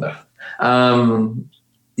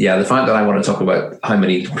 Yeah, the fact that I want to talk about how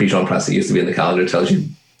many Prix Jean Prats there used to be in the calendar tells you.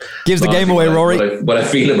 Gives the game away, Rory. What I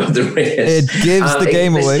feel about the race. It gives the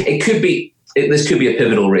game away. This could be a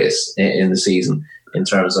pivotal race in the season in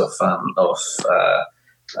terms of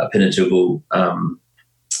Pinatubo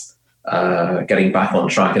getting back on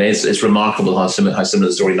track, and it's remarkable how similar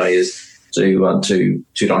the story now is to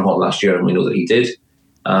Too Darn Hot last year, and we know that he did.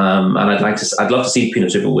 And I'd love to see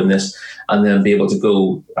Pinatubo win this, and then be able to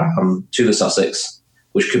go to the Sussex,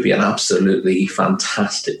 which could be an absolutely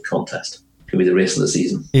fantastic contest. Could be the race of the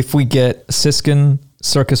season. If we get Siskin,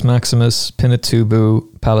 Circus Maximus, Pinatubo,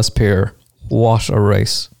 Palace Pier, what a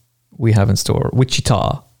race we have in store.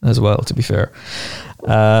 Wichita as well, to be fair.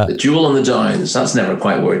 The Jewel on the Downs, that's never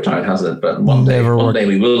quite worked out, has it? But one day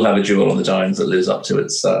we will have a Jewel on the Downs that lives up to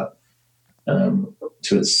its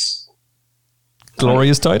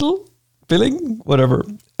glorious title? billing, whatever.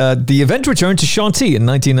 The event returned to Chantilly in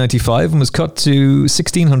 1995 and was cut to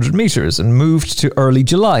 1,600 metres and moved to early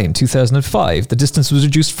July in 2005. The distance was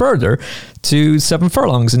reduced further to 7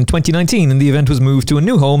 furlongs in 2019, and the event was moved to a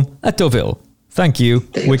new home at Deauville. Thank you,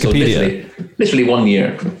 Wikipedia. So literally 1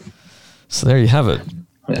 year. So there you have it.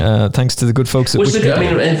 Thanks to the good folks at Wikipedia. I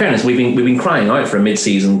mean, in fairness, we've been crying out for a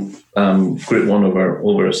mid-season Group 1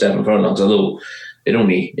 over 7 furlongs, although it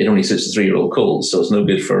only suits the 3-year-old colt, so it's no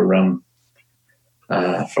good for one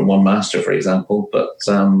master, for example. But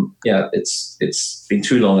it's been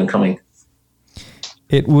too long in coming.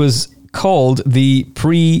 It was called the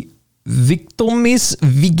Prix Victomis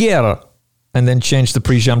Viguier and then changed to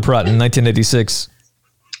Prix Jean Prat in 1986.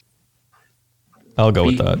 I'll go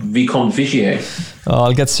with that. Vicomte Vigier.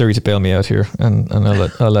 I'll get Siri to bail me out here, and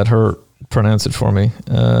I'll let her pronounce it for me.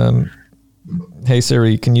 Hey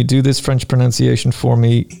Siri, can you do this French pronunciation for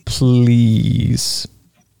me, please?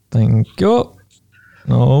 Thank you.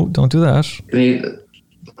 No, don't do that. Can you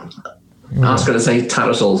ask her to say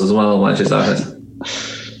Tattersalls as well while she's at it?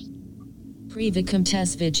 Prix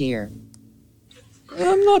Vicomtesse Vigier.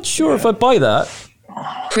 I'm not sure if I buy that.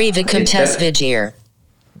 Prix Vicomtesse Vigier.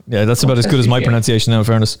 Yeah, that's about as good as my pronunciation now, in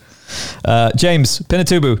fairness. James,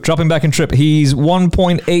 Pinatubo, dropping back in trip. He's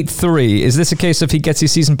 1.83. Is this a case of he gets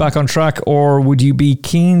his season back on track, or would you be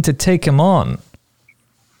keen to take him on?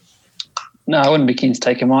 No, I wouldn't be keen to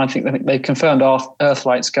take him on. I think they've confirmed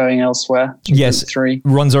Earthlight's going elsewhere. Yes, 3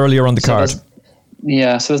 runs earlier on the card. So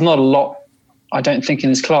there's not a lot, I don't think, in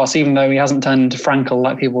his class, even though he hasn't turned into Frankel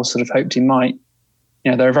like people sort of hoped he might.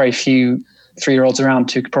 There are very few 3-year-olds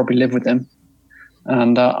around who could probably live with him.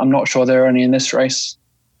 And I'm not sure there are any in this race.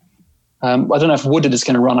 I don't know if Woodard is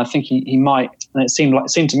going to run. I think he might. And it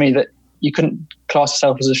seemed to me that you couldn't class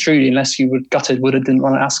yourself as a Shrewy unless you were gutted Woodard didn't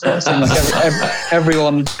run at Ascot. It seemed like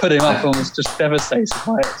everyone put him up and was just devastated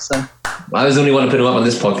by it. So I was the only one to put him up on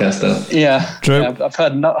this podcast, though. Yeah, true. Yeah, I've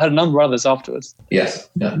heard a number of others afterwards.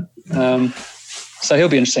 Yes, yeah. So he'll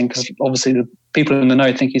be interesting because obviously the people in the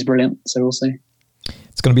know think he's brilliant. So we'll see.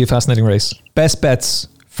 It's going to be a fascinating race. Best bets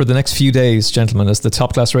for the next few days, gentlemen, as the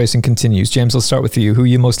top class racing continues. James, I'll start with you. Who are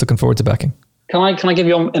you most looking forward to backing? Can I give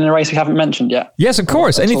you in a race we haven't mentioned yet? Yes, of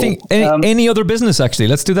course. Any other business, actually.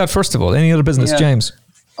 Let's do that first of all. Any other business, James?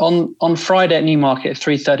 On Friday at Newmarket at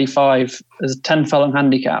 3:35, there's a 10 furlong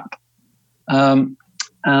handicap. And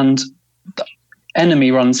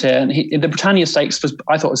Enemy runs here. And the Britannia Stakes was,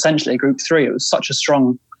 I thought, essentially a Group 3. It was such a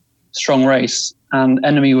strong race. And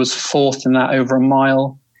Enemy was 4th in that over a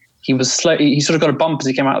mile. He was slow. He sort of got a bump as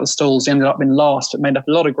he came out of the stalls. He ended up in last, but made up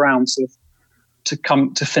a lot of ground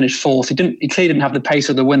to finish 4th. He clearly didn't have the pace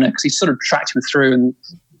of the winner because he sort of tracked him through, and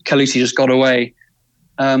Calusi just got away.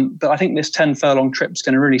 But I think this 10 furlong trip is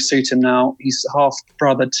going to really suit him now. He's half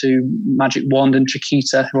brother to Magic Wand and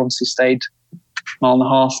Chiquita, who obviously stayed 1.5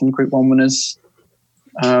 miles from Group 1 winners.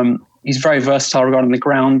 He's very versatile regarding the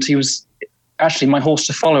ground. He was actually my horse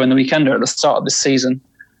to follow in the Weekender at the start of this season.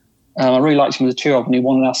 I really liked him as a 2-year-old, and he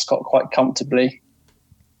won at Ascot quite comfortably.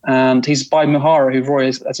 And he's by Muhara, who Roy,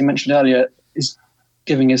 as you mentioned earlier, is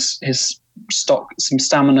giving his stock some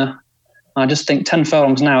stamina. And I just think 10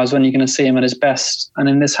 furlongs now is when you're going to see him at his best. And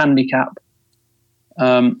in this handicap,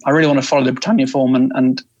 I really want to follow the Britannia form.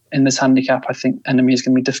 And in this handicap, I think Enemy is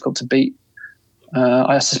going to be difficult to beat.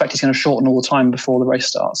 I suspect he's going to shorten all the time before the race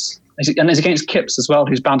starts. And it's against Kipps as well,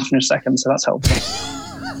 who's bound to finish second, so that's helpful.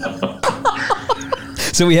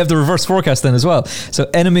 So we have the reverse forecast then as well. So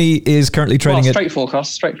Enemy is currently trading straight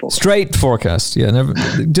forecast. Straight forecast. Yeah,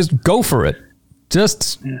 just go for it.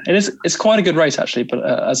 It's quite a good race actually, but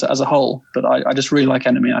as a whole. But I just really like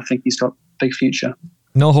Enemy. I think he's got a big future.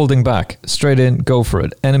 No holding back. Straight in, go for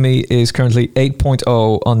it. Enemy is currently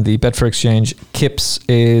 8.0 on the Betfair Exchange. Kipps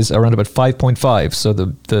is around about 5.5. So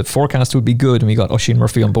the forecast would be good, and we got Oisin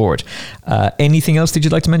Murphy on board. Anything else that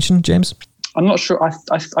you'd like to mention, James? I'm not sure.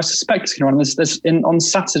 I suspect it's going to run. On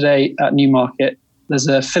Saturday at Newmarket, there's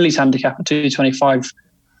a fillies handicap at 225,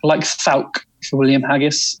 like Thauk for William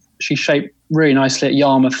Haggis. She shaped really nicely at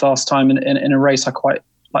Yarmouth last time in a race I quite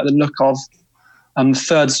like the look of. The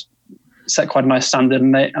third's set quite a nice standard,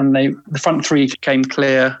 and the front 3 came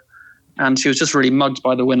clear, and she was just really mugged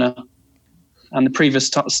by the winner. And the previous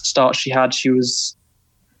start she was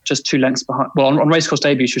just 2 lengths behind. Well, on racecourse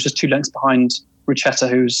debut, she was just 2 lengths behind Richetta,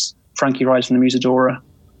 who's Frankie rides from the Musadora,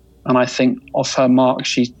 and I think off her mark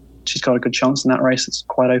she's got a good chance in that race. It's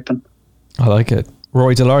quite open. I like it.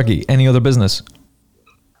 Roy Delargy, any other business?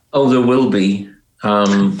 Oh, there will be.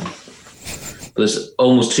 There's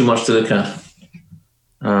almost too much to look at.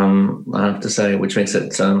 I have to say, which makes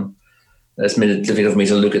it it's made it difficult for me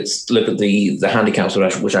to look at the handicaps,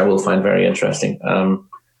 which I will find very interesting.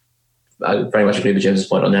 I very much agree with James's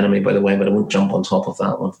point on Enemy, by the way, but I won't jump on top of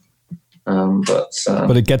that one.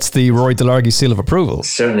 But it gets the Rory Delargy seal of approval.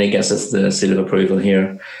 Certainly gets us the seal of approval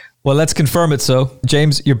here. Well, let's confirm it. So,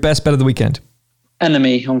 James, your best bet of the weekend?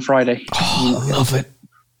 Enemy on Friday. Oh, love it.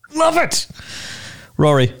 Love it.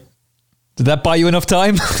 Rory, did that buy you enough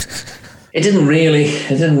time? It didn't really.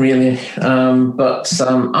 But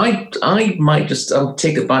I might I'll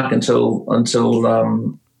take it back until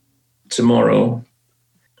tomorrow.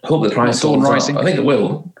 Hope the price holds up. I think it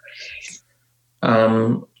will.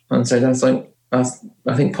 And so I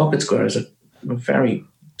think Pocket Square is a very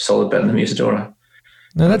solid bet in the Musadora.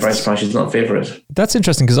 No, price is not favourite. That's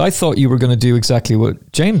interesting, because I thought you were going to do exactly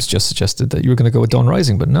what James just suggested, that you were going to go with Dawn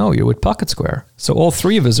Rising, but no, you're with Pocket Square. So all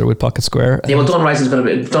three of us are with Pocket Square. Yeah, well, Dawn Rising is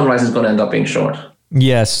going to end up being short.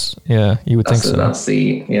 Yes, yeah, you would think so. That's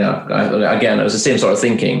again, it was the same sort of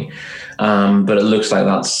thinking, but it looks like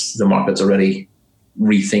that's the market's already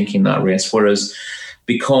rethinking that race. Whereas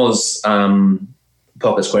because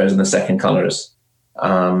Pocket Square is in the second colours,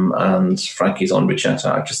 and Frankie's on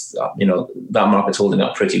Richetta, that market's holding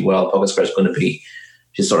up pretty well. Pocket Square is going to be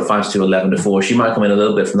just sort of 5-2, 11-4. She might come in a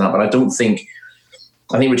little bit from that, but I think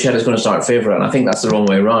Richetta is going to start favourite, and I think that's the wrong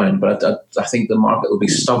way around. But I think the market will be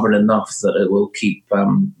stubborn enough that it will keep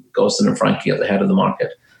Gosden and Frankie at the head of the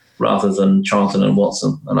market rather than Charlton and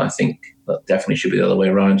Watson. And I think that definitely should be the other way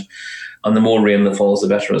around. And the more rain that falls, the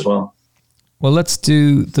better as well. Well, let's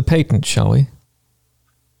do the patent, shall we?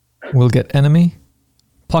 We'll get Enemy,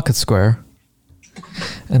 Pocket Square,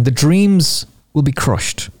 and the dreams will be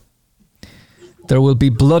crushed. There will be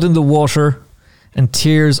blood in the water and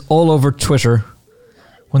tears all over Twitter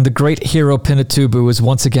when the great hero Pinatubo is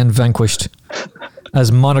once again vanquished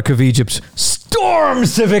as Monarch of Egypt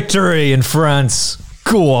storms to victory in France.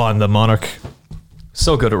 Go on, the Monarch.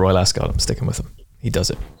 So good at Royal Ascot. I'm sticking with him. He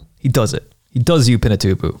does it. He does it. He does you,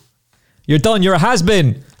 Pinatubo. You're done. You're a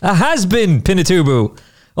has-been. A has-been, Pinatubo.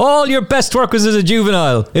 All your best work was as a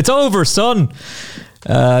juvenile. It's over, son.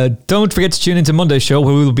 Don't forget to tune into Monday's show,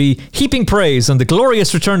 where we will be heaping praise on the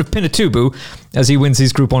glorious return of Pinatubo as he wins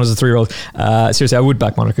his Group 1 as a 3-year-old. Seriously, I would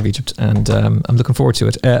back Monarch of Egypt, and I'm looking forward to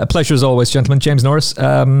it. A pleasure as always, gentlemen. James Norris,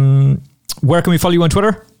 where can we follow you on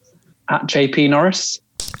Twitter? At JP Norris.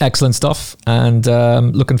 Excellent stuff, and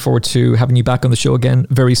looking forward to having you back on the show again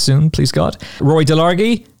very soon, please God. Rory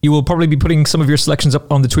Delargy, you will probably be putting some of your selections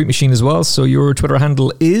up on the tweet machine as well, so your Twitter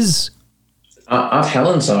handle is? At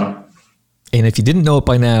Helensar. And if you didn't know it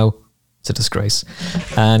by now, it's a disgrace.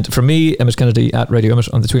 And for me, Emmett Kennedy at Radio Emmett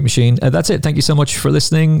on the tweet machine. That's it. Thank you so much for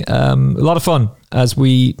listening. A lot of fun as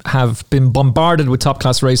we have been bombarded with top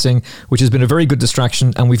class racing, which has been a very good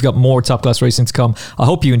distraction, and we've got more top class racing to come. I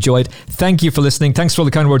hope you enjoyed. Thank you for listening. Thanks for all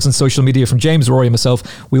the kind words on social media from James, Rory and myself.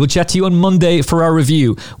 We will chat to you on Monday for our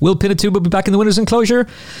review. Will Pinatubo be back in the winner's enclosure?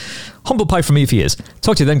 Humble pie for me if he is.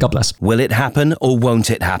 Talk to you then. God bless. Will it happen or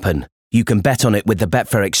won't it happen? You can bet on it with the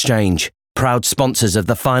Betfair Exchange, proud sponsors of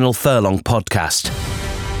the Final Furlong podcast.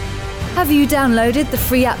 Have you downloaded the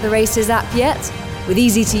free At The Races app yet? With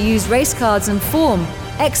easy-to-use race cards and form,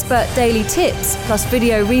 expert daily tips, plus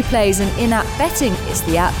video replays and in-app betting, it's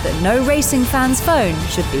the app that no racing fan's phone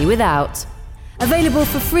should be without. Available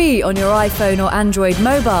for free on your iPhone or Android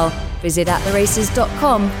mobile. Visit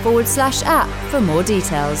attheraces.com/app for more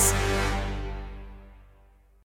details.